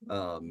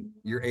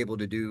you're able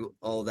to do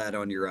all that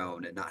on your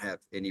own and not have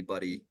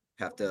anybody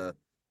have to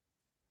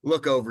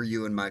look over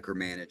you and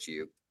micromanage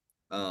you.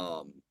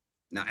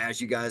 Now,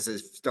 as you guys have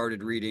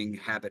started reading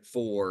habit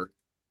 4,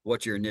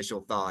 what's your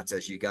initial thoughts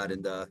as you got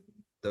into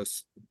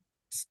those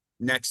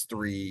next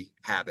 3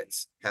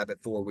 habits? Habit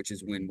 4, which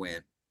is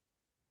win-win.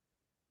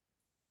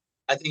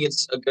 I think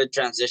it's a good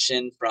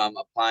transition from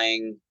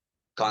applying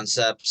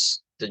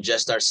concepts to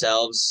just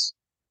ourselves,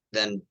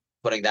 then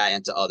putting that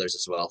into others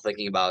as well.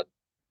 Thinking about,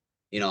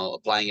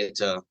 applying it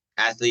to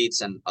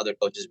athletes and other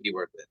coaches we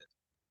work with.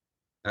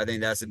 I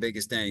think that's the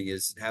biggest thing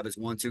is habits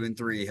 1, 2, and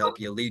 3 help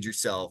you lead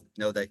yourself,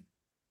 know that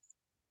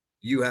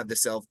you have the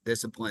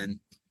self-discipline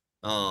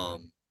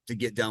to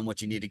get done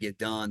what you need to get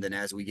done. Then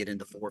as we get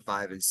into 4,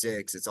 5, and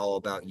 6, it's all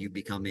about you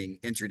becoming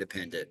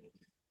interdependent,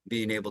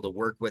 being able to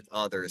work with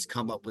others,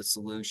 come up with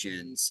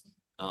solutions.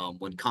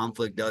 When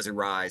conflict does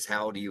arise,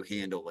 how do you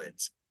handle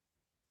it?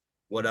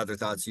 What other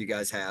thoughts do you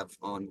guys have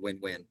on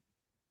win-win?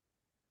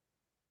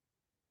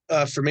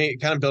 For me,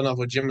 kind of building off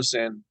what Jim was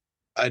saying,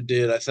 I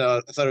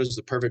thought it was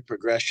the perfect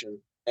progression,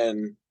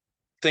 and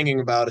thinking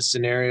about a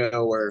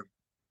scenario where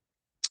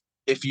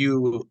if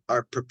you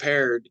are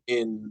prepared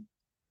in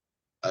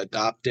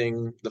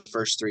adopting the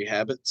first 3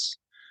 habits,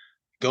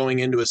 going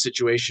into a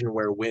situation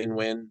where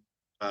win-win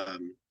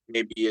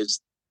maybe is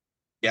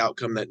the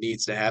outcome that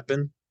needs to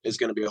happen is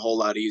going to be a whole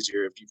lot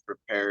easier if you've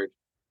prepared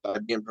by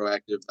being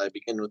proactive, by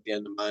beginning with the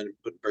end in mind and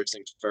putting first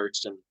things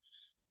first. And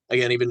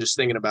again, even just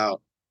thinking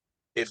about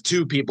if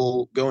two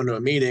people go into a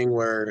meeting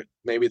where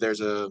maybe there's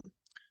a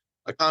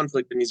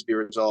conflict that needs to be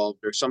resolved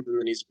or something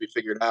that needs to be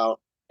figured out,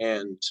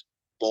 and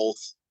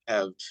both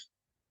have,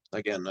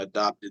 again,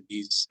 adopted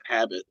these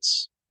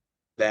habits,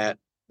 that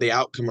the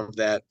outcome of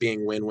that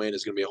being win-win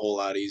is going to be a whole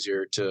lot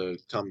easier to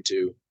come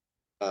to,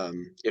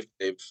 if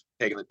they've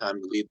taken the time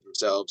to lead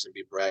themselves and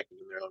be proactive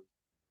in their own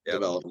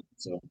development.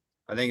 So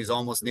I think it's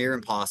almost near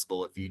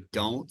impossible if you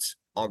don't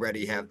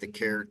already have the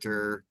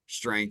character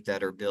strength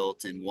that are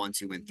built in 1,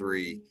 2, and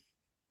 3.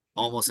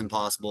 Almost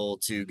impossible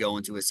to go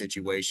into a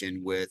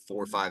situation with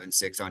 4, 5, and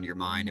 6 on your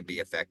mind and be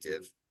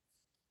effective.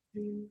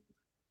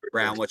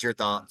 Brown, what's your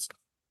thoughts?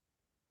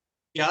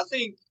 Yeah, I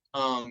think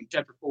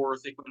chapter 4,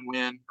 Think and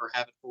Win, or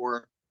Habit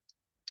 4,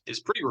 is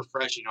pretty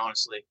refreshing,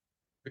 honestly,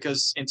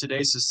 because in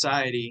today's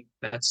society,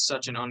 that's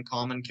such an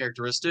uncommon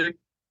characteristic.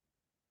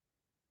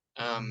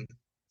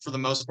 For the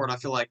most part, I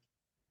feel like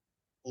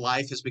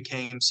life has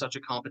become such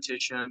a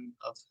competition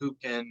of who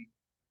can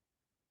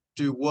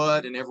do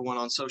what, and everyone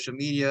on social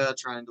media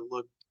trying to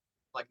look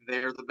like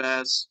they're the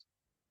best.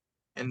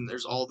 And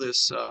there's all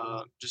this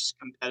just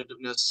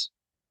competitiveness.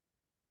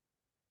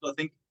 So I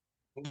think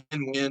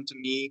win-win to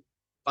me,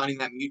 finding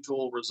that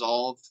mutual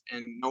resolve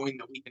and knowing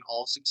that we can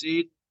all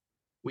succeed,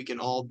 we can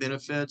all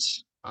benefit,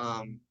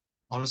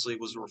 honestly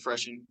was a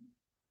refreshing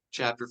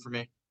chapter for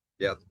me.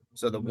 Yep.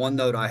 So the one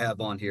note I have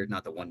on here,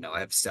 not the one note, I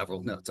have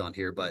several notes on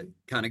here, but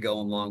kind of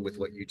going along with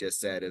what you just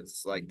said,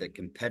 it's like the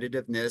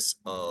competitiveness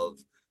of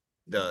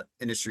the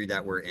industry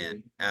that we're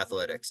in,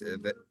 athletics.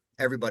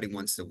 Everybody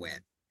wants to win.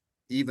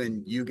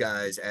 Even you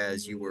guys,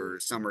 as you were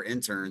summer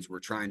interns, were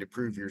trying to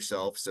prove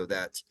yourself so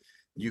that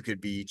you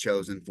could be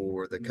chosen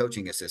for the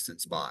coaching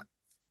assistant spot.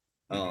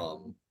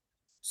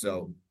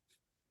 So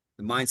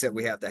the mindset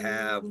we have to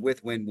have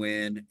with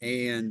win-win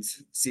and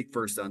seek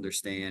first to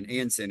understand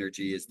and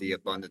synergy is the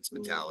abundance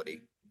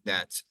mentality,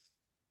 that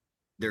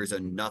there's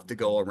enough to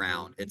go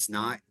around. It's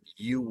not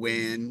you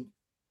win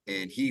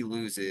and he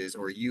loses,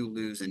 or you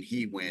lose and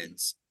he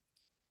wins.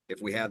 If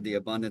we have the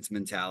abundance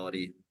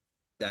mentality,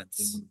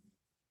 that's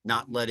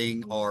not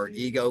letting our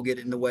ego get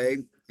in the way,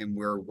 and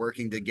we're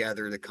working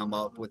together to come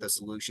up with a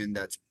solution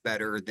that's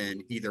better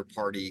than either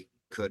party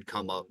could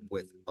come up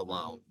with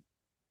alone.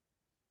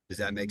 Does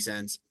that make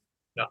sense?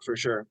 yeah, for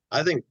sure.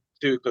 I think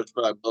too, Coach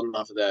Brock, building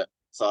off of that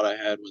thought I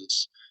had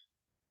was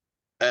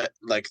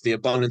like the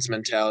abundance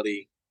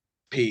mentality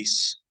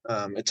piece.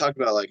 It talked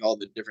about like all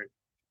the different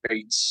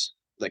traits,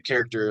 like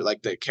character,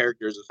 like the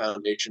character is the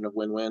foundation of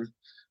win-win.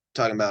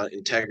 Talking about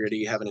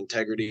integrity, having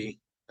integrity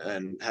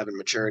and having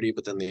maturity,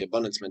 but then the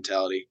abundance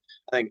mentality.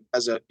 I think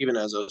even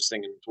as I was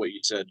thinking what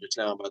you said just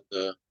now about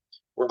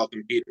we're all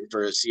competing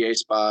for a CA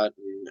spot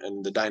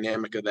and the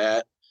dynamic of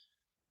that.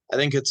 I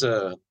think it's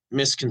a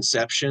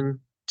misconception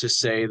to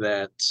say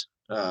that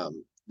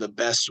the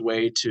best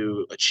way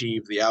to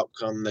achieve the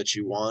outcome that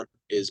you want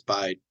is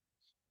by,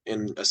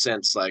 in a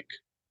sense, like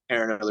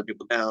tearing other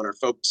people down or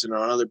focusing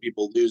on other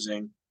people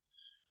losing.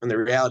 And the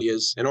reality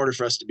is, in order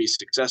for us to be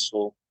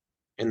successful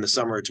in the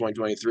summer of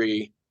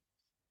 2023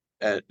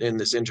 in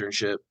this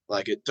internship,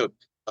 like it took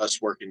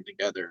us working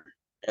together.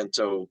 And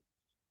so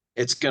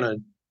it's going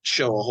to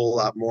show a whole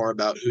lot more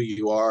about who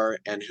you are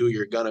and who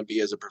you're going to be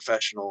as a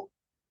professional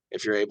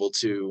if you're able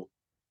to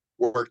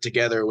work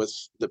together with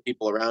the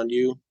people around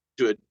you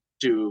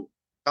to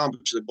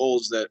accomplish the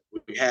goals that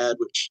we had,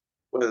 which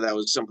whether that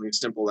was something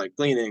simple like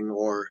cleaning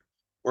or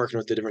working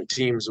with the different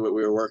teams that we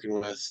were working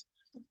with.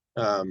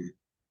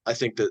 I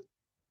think that,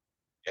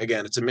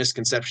 again, it's a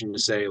misconception to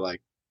say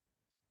like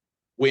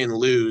win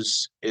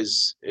lose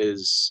is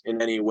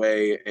in any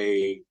way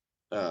a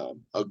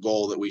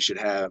goal that we should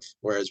have,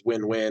 whereas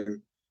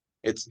win-win,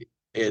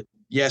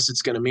 yes,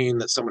 it's going to mean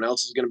that someone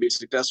else is going to be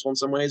successful in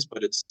some ways,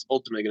 but it's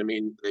ultimately going to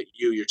mean that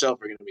you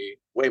yourself are going to be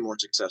way more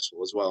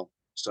successful as well.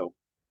 So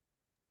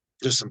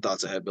just some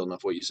thoughts I had building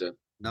off what you said.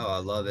 No, I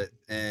love it.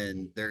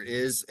 And there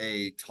is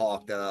a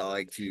talk that I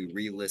like to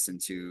re-listen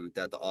to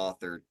that the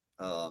author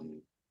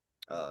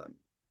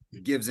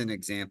gives an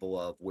example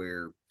of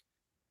where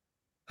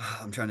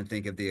I'm trying to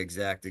think of the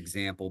exact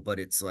example, but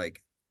it's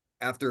like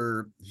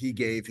after he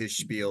gave his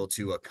spiel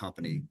to a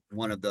company,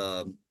 one of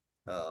the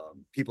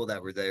people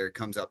that were there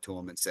comes up to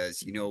him and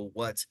says, you know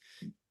what?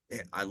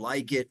 I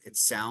like it. It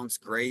sounds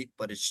great,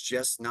 but it's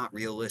just not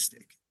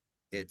realistic.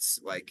 It's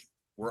like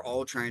we're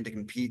all trying to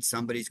compete.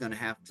 Somebody's going to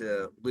have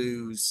to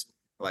lose.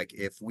 Like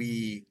if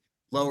we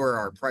lower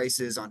our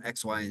prices on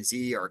X, Y, and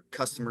Z, our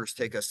customers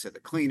take us to the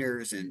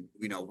cleaners and,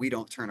 we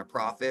don't turn a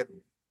profit.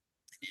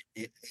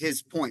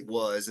 His point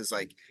is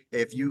like,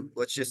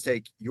 let's just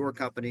take your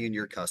company and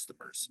your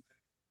customers.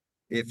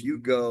 If you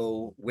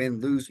go win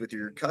lose with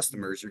your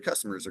customers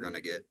are going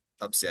to get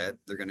upset.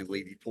 They're going to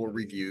leave you poor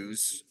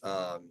reviews.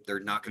 They're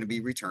not going to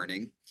be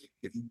returning,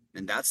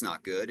 and that's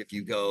not good. If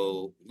you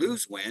go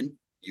lose win,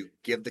 you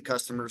give the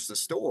customers the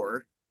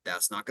store.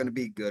 That's not going to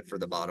be good for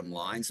the bottom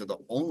line. So the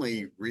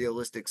only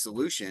realistic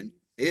solution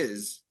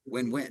is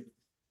win-win.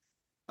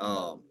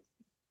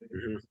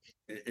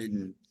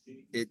 And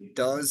it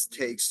does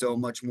take so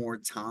much more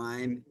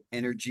time,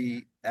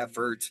 energy,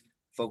 effort,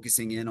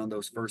 focusing in on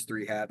those first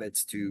three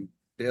habits to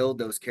build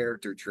those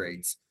character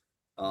traits.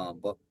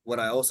 But what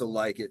I also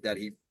like it that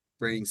he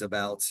brings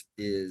about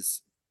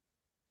is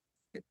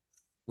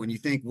when you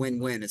think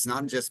win-win, it's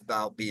not just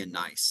about being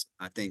nice.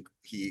 I think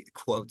he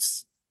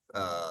quotes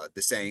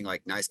the saying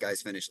like nice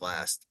guys finish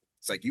last.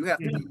 It's like you have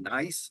to be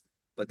nice,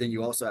 but then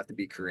you also have to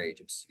be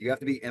courageous. You have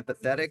to be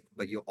empathetic,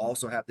 but you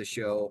also have to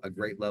show a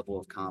great level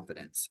of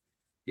confidence.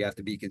 You have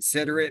to be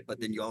considerate, but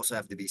then you also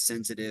have to be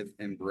sensitive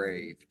and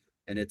brave.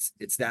 And it's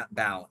that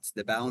balance,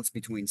 the balance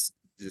between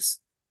this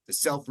the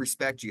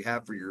self-respect you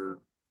have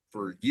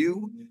for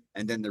you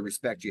and then the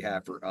respect you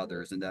have for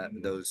others and that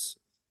those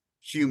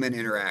human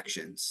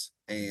interactions.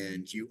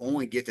 And you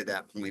only get to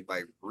that point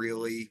by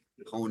really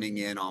honing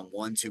in on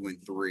one, two,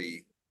 and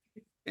three,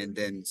 and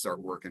then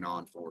start working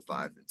on four,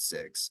 five, and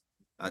six.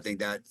 I think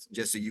that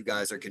just so you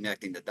guys are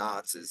connecting the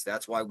dots is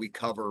that's why we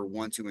cover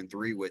one, two, and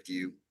three with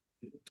you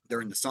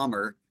during the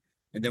summer.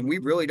 And then we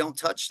really don't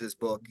touch this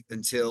book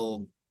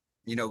until,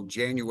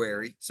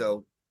 January.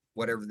 So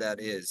whatever that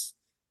is,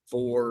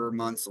 4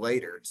 months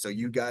later. So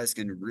you guys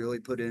can really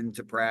put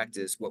into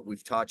practice what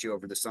we've taught you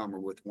over the summer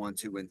with one,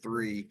 two, and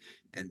three,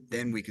 and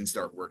then we can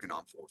start working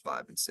on four,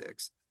 five, and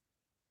six.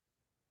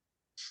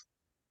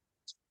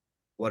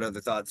 What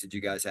other thoughts did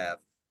you guys have?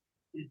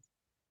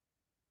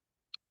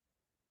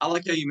 I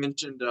like how you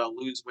mentioned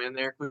lose win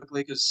there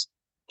quickly because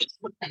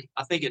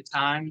I think at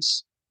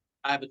times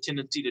I have a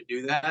tendency to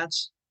do that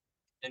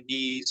and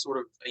be sort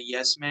of a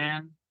yes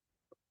man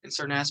in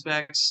certain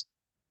aspects.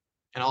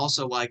 And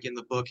also, like in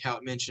the book, how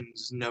it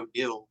mentions no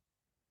deal.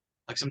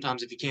 Like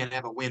sometimes if you can't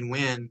have a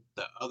win-win,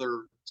 the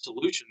other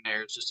solution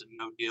there is just a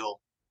no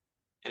deal.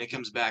 And it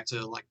comes back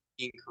to like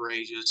being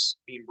courageous,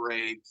 being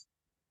brave.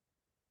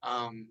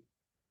 And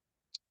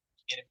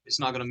if it's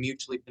not going to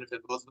mutually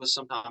benefit both of us,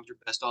 sometimes your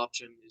best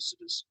option is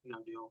to just no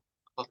deal.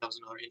 I thought that was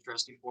another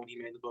interesting point he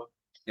made in the book.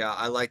 Yeah,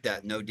 I like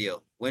that. No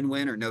deal.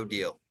 Win-win or no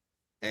deal.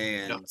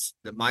 And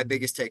my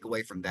biggest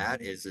takeaway from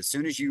that is as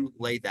soon as you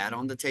lay that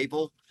on the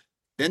table,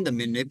 then the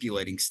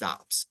manipulating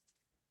stops.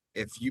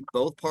 If you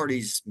both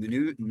parties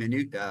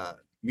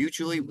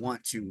mutually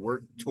want to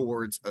work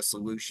towards a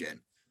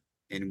solution,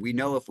 and we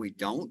know if we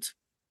don't,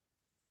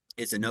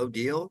 it's a no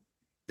deal,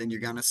 then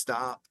you're going to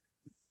stop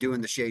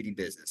doing the shady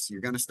business.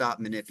 You're going to stop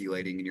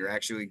manipulating, and you're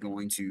actually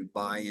going to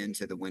buy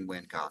into the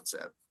win-win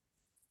concept.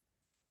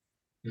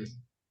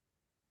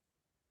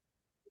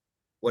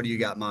 What do you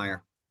got,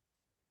 Meyer?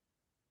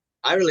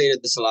 I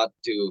related this a lot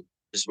to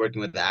just working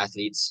with the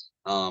athletes.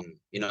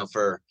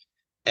 For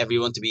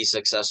everyone to be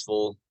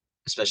successful,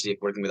 especially if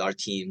working with our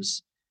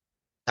teams,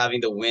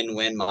 having the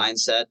win-win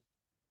mindset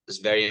is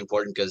very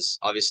important because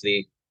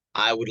obviously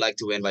I would like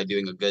to win by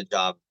doing a good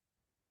job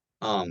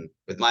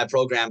with my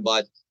program.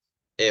 But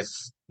if,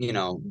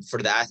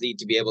 for the athlete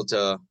to be able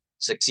to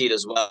succeed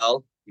as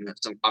well,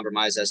 some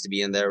compromise has to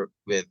be in there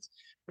with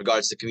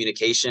regards to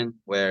communication,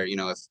 where,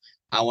 if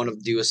I want to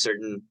do a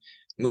certain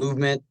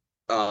movement,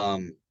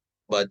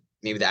 but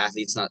maybe the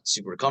athlete's not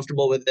super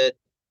comfortable with it,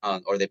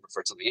 or they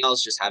prefer something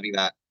else, just having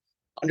that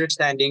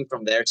understanding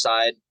from their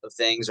side of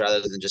things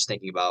rather than just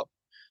thinking about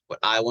what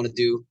I want to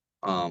do.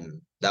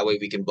 That way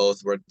we can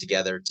both work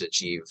together to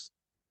achieve a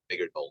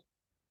bigger goal.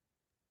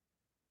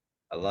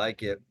 I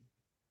like it.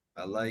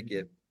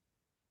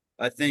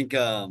 I think,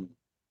 the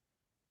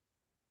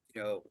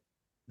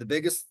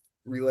biggest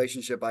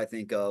relationship I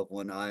think of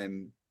when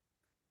I'm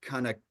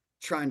kind of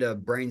trying to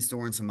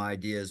brainstorm some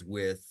ideas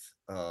with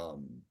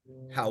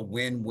how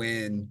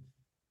win-win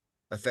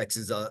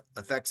affects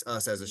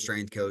us as a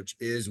strength coach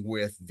is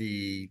with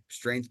the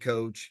strength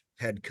coach,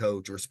 head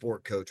coach, or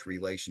sport coach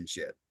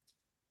relationship.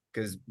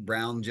 Because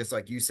Brown, just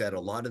like you said, a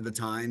lot of the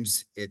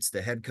times it's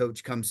the head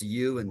coach comes to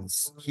you and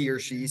he or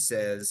she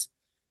says,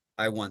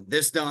 I want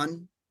this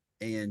done.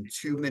 And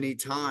too many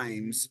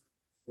times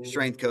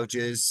strength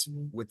coaches,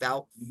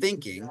 without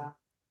thinking,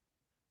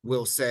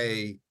 will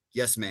say,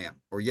 yes, ma'am,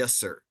 or yes,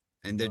 sir.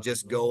 And they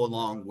just go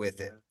along with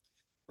it.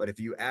 But if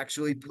you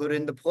actually put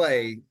into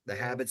play the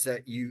habits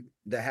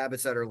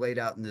that are laid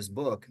out in this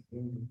book,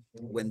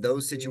 when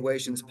those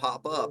situations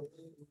pop up,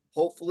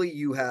 hopefully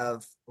you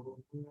have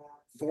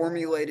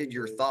formulated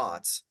your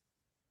thoughts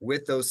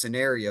with those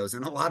scenarios.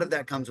 And a lot of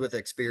that comes with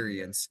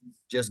experience,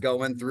 just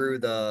going through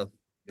the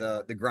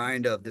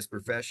grind of this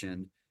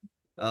profession.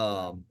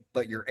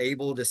 But you're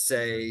able to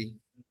say,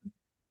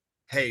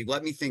 hey,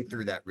 let me think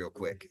through that real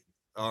quick.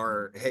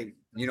 Or, hey,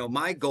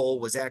 my goal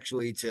was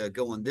actually to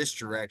go in this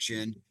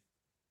direction.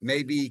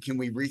 Maybe can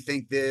we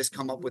rethink this,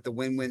 come up with a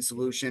win-win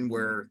solution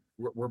where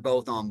we're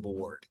both on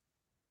board?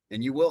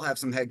 And you will have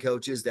some head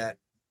coaches that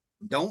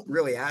don't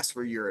really ask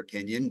for your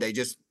opinion. They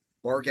just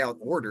bark out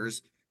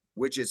orders,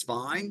 which is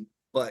fine.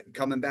 But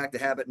coming back to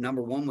habit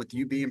number one with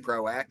you being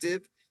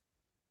proactive,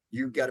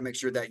 you've got to make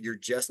sure that you're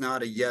just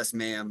not a yes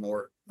ma'am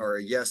or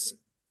a yes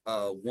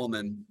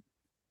woman.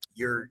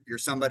 You're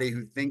somebody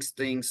who thinks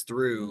things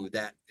through,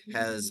 that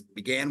has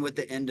began with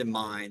the end in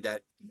mind,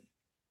 that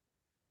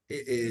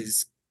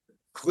is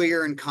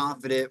clear and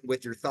confident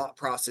with your thought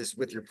process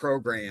with your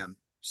program.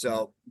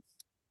 So,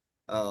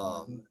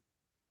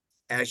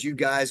 as you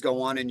guys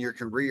go on in your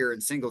career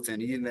in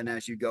Singleton, even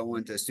as you go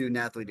into student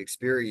athlete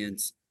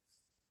experience,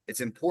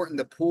 it's important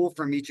to pull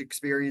from each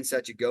experience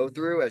that you go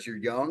through as you're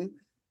young,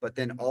 but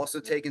then also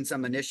taking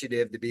some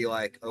initiative to be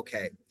like,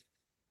 okay,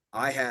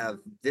 I have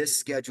this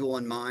schedule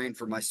in mind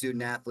for my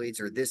student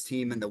athletes or this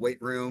team in the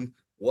weight room.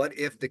 What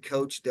if the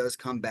coach does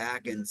come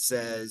back and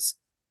says,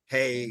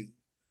 hey,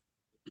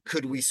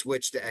 could we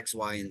switch to X,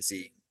 Y, and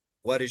Z?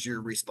 What is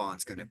your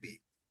response going to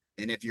be?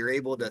 And if you're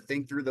able to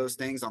think through those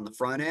things on the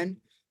front end,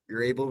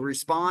 you're able to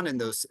respond in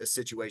those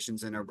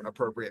situations in an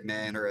appropriate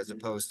manner as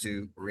opposed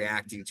to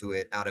reacting to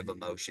it out of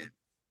emotion.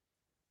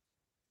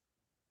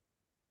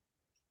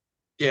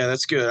 Yeah,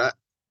 that's good.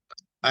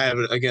 I have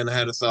again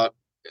had a thought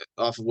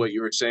off of what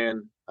you were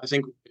saying. I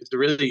think it's a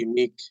really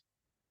unique,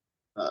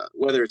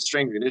 whether it's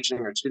strength and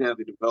conditioning or student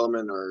athlete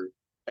development or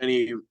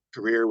any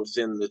career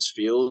within this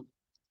field.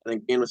 I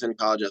think being within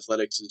college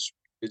athletics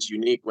is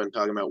unique when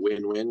talking about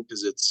win-win,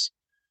 because it's,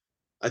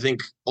 I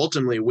think,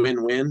 ultimately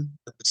win-win.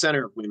 At the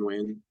center of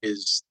win-win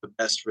is the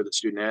best for the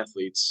student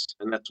athletes,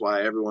 and that's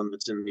why everyone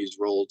that's in these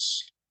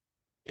roles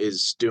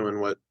is doing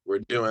what we're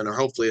doing, or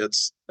hopefully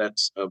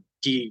that's a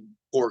key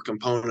core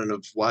component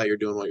of why you're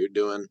doing what you're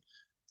doing,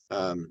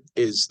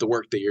 is the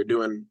work that you're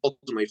doing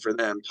ultimately for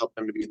them to help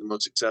them to be the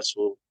most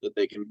successful that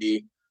they can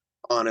be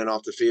on and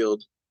off the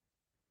field.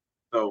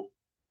 So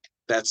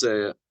that's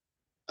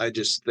I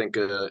just think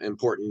an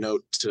important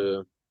note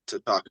to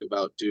talk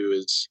about too,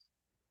 is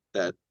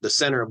that the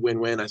center of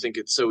win-win. I think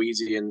it's so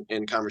easy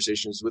in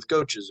conversations with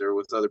coaches or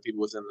with other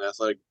people within the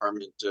athletic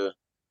department to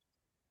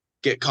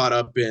get caught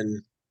up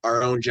in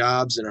our own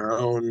jobs and our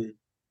own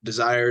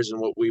desires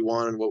and what we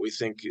want and what we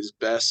think is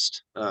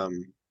best.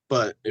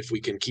 But if we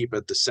can keep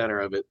at the center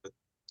of it, the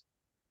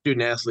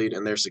student athlete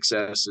and their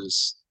success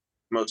is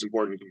the most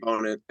important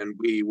component, and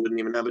we wouldn't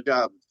even have a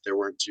job if there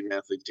weren't student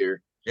athletes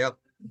here. Yep.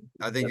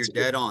 I think you're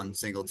dead on,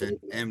 Singleton.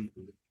 And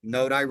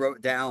note I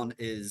wrote down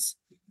is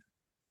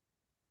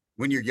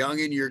when you're young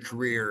in your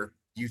career,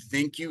 you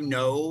think you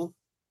know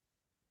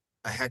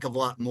a heck of a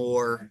lot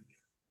more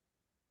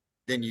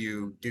than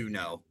you do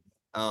know.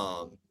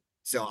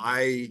 So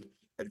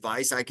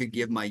advice I could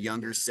give my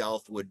younger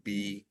self would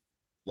be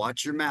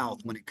watch your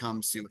mouth when it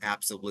comes to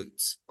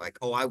absolutes. Like,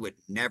 oh, I would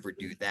never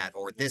do that,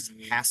 or this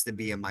has to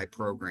be in my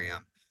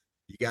program.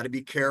 You got to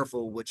be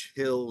careful which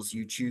hills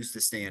you choose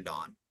to stand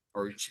on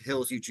or which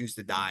hills you choose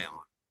to die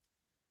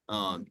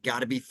on. Got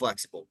to be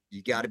flexible.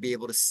 You got to be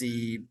able to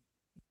see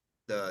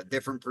the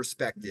different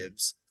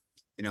perspectives.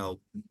 You know,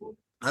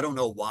 I don't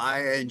know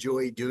why I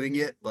enjoy doing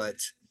it, but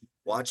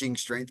watching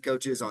strength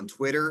coaches on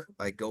Twitter,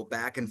 like go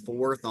back and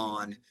forth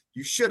on,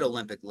 you should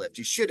Olympic lift,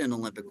 you shouldn't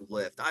Olympic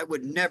lift. I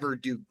would never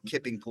do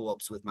kipping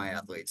pull-ups with my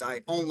athletes.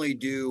 I only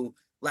do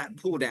lat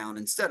pull down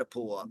instead of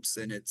pull-ups.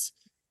 And it's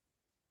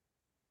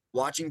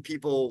watching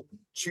people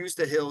choose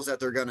the hills that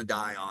they're going to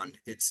die on.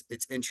 It's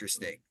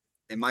interesting.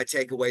 And my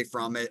takeaway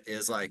from it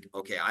is like,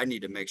 okay, I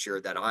need to make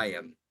sure that I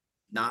am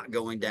not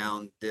going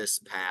down this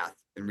path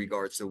in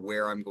regards to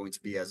where I'm going to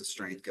be as a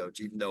strength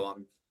coach, even though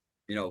I'm,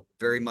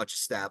 very much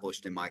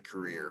established in my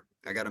career.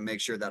 I got to make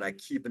sure that I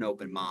keep an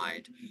open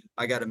mind.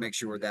 I got to make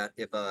sure that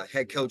if a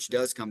head coach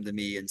does come to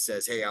me and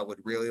says, hey, I would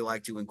really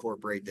like to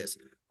incorporate this.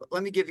 But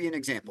let me give you an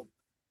example.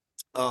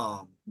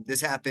 This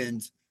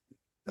happened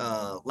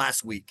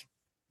last week.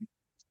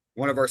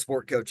 One of our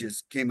sport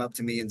coaches came up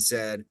to me and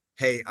said,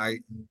 hey,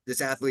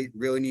 this athlete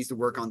really needs to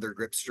work on their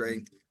grip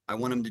strength. I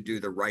want him to do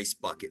the rice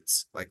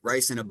buckets, like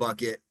rice in a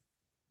bucket.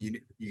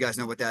 You guys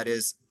know what that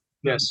is?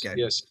 Yes. Okay.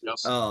 Yes.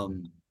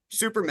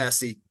 Super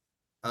messy.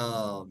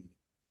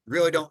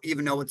 Really don't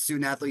even know what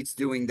student athlete's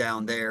doing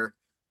down there.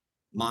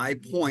 My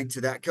point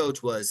to that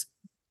coach was,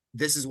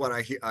 this is what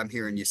I'm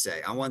hearing you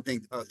say. I want to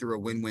think through a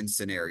win-win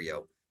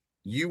scenario.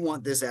 You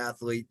want this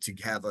athlete to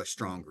have a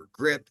stronger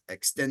grip,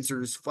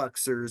 extensors,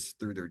 flexors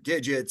through their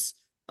digits,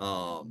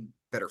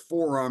 better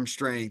forearm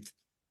strength.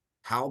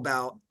 How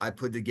about I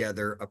put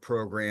together a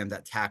program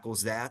that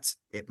tackles that?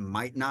 It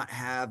might not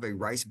have a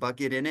rice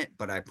bucket in it,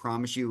 but I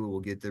promise you it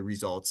will get the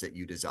results that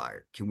you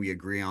desire. Can we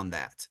agree on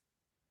that?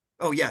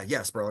 Oh, yeah,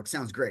 yes, bro. It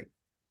sounds great.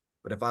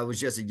 But if I was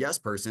just a yes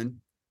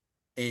person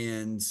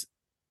and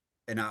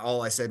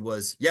all I said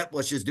was, yep,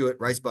 let's just do it,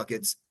 rice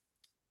buckets.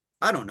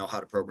 I don't know how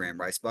to program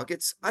rice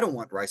buckets. I don't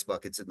want rice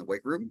buckets in the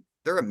weight room.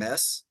 They're a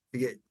mess. You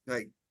get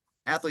like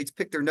athletes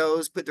pick their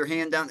nose, put their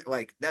hand down.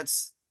 Like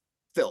that's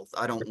filth.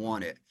 I don't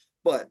want it.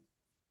 But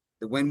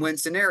the win-win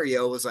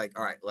scenario was like,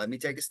 all right, let me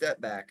take a step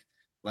back.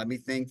 Let me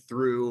think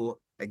through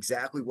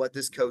exactly what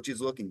this coach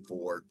is looking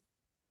for.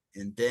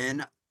 And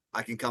then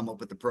I can come up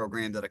with a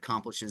program that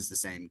accomplishes the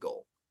same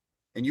goal.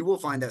 And you will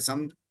find that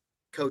some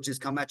coaches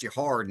come at you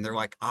hard and they're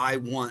like, I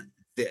want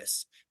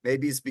this.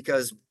 Maybe it's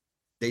because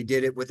they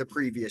did it with a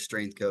previous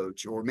strength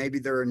coach, or maybe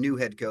they're a new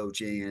head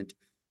coach and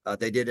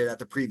they did it at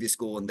the previous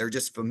school and they're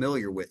just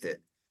familiar with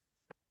it.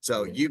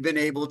 So you being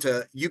able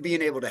to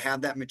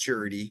have that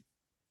maturity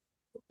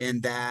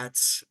and that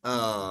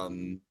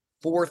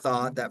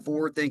forethought, that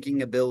forward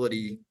thinking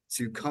ability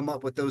to come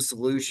up with those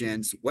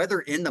solutions,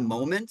 whether in the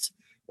moment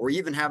or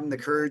even having the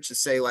courage to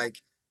say like,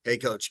 hey,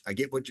 coach, I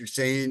get what you're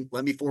saying.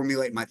 Let me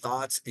formulate my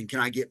thoughts. And can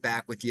I get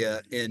back with you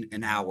in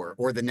an hour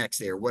or the next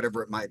day or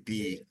whatever it might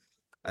be?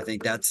 I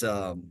think that's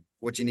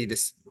what you need to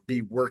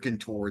be working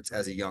towards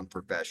as a young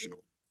professional.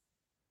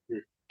 Yeah,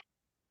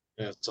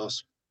 that's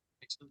awesome.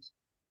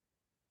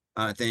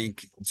 I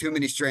think too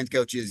many strength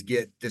coaches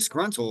get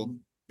disgruntled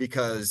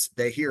because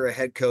they hear a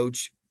head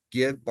coach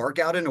bark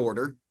out an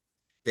order.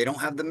 They don't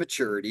have the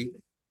maturity.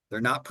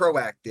 They're not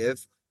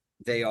proactive.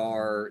 They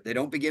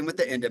don't begin with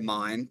the end in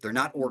mind. They're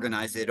not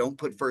organized. They don't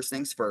put first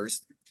things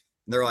first.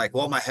 And they're like,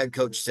 well, my head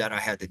coach said I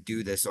had to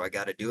do this, so I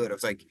got to do it. I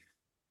was like,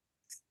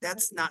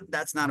 that's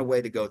not a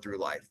way to go through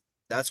life.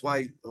 That's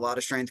why a lot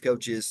of strength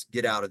coaches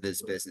get out of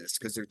this business,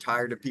 because they're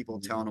tired of people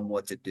telling them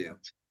what to do.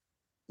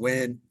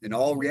 When in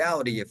all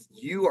reality, if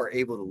you are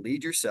able to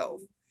lead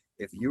yourself,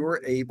 if you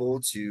are able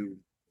to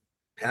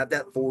have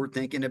that forward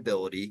thinking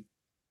ability,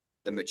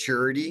 the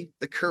maturity,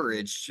 the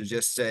courage to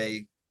just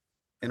say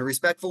in a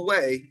respectful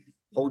way,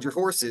 hold your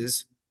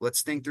horses.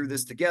 Let's think through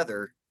this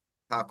together.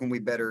 How can we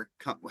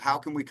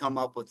come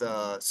up with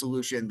a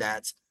solution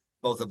that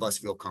both of us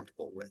feel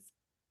comfortable with?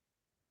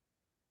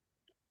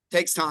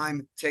 Takes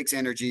time, takes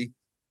energy,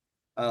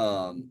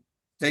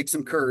 takes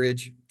some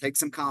courage, takes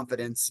some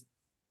confidence,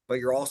 but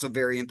you're also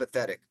very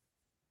empathetic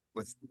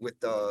with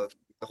the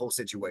whole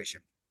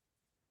situation.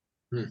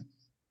 Yeah,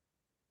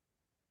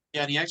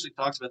 and he actually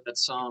talks about that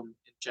some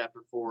in chapter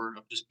 4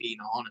 of just being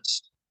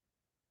honest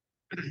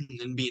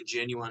and being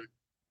genuine.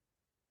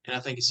 And I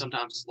think it's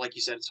sometimes, like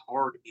you said, it's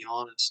hard to be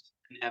honest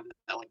and have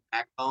that like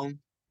backbone.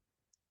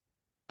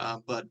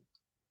 But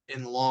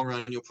in the long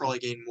run, you'll probably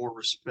gain more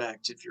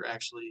respect if you're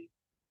actually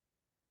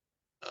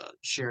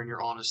sharing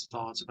your honest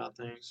thoughts about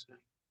things.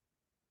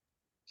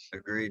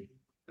 Agreed.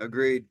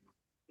 Do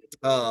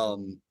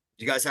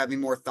you guys have any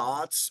more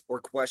thoughts or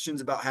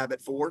questions about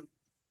habit 4?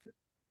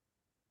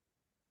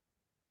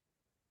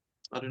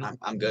 I don't know.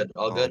 I'm good.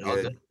 All good.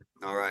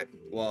 All right.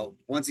 Well,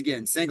 once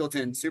again,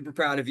 Singleton, super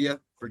proud of you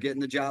for getting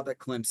the job at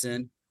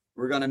Clemson.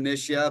 We're going to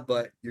miss you,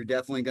 but you're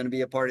definitely going to be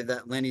a part of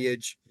that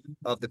lineage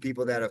of the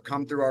people that have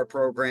come through our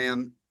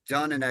program,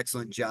 done an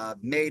excellent job,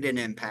 made an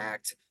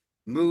impact,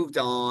 moved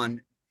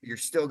on. You're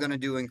still going to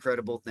do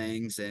incredible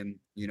things. And,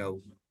 you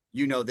know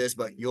this,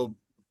 but you'll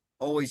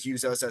always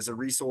use us as a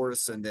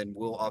resource. And then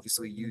we'll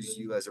obviously use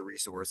you as a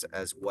resource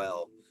as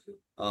well.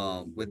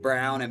 With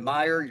Brown and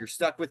Meyer, you're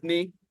stuck with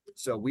me.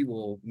 So we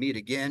will meet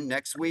again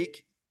next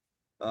week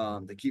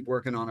to keep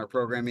working on our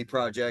programming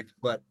project.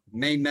 But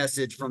main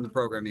message from the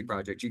programming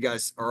project, you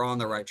guys are on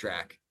the right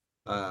track.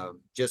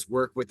 Just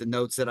work with the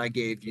notes that I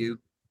gave you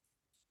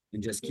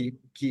and just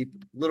keep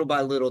little by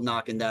little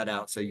knocking that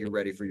out so you're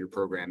ready for your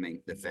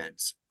programming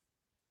defense.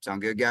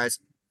 Sound good, guys?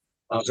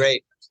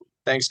 Great.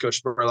 Thanks,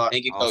 Coach Spurlock.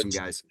 Thank you, Awesome, Coach.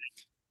 guys.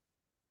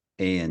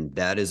 And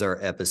that is our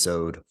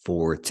episode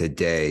for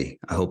today.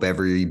 I hope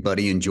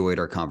everybody enjoyed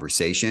our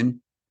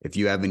conversation. If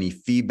you have any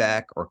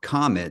feedback or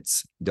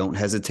comments, don't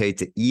hesitate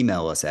to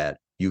email us at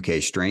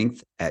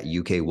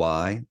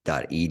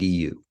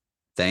ukstrength@uky.edu.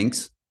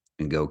 Thanks,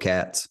 and go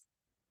Cats.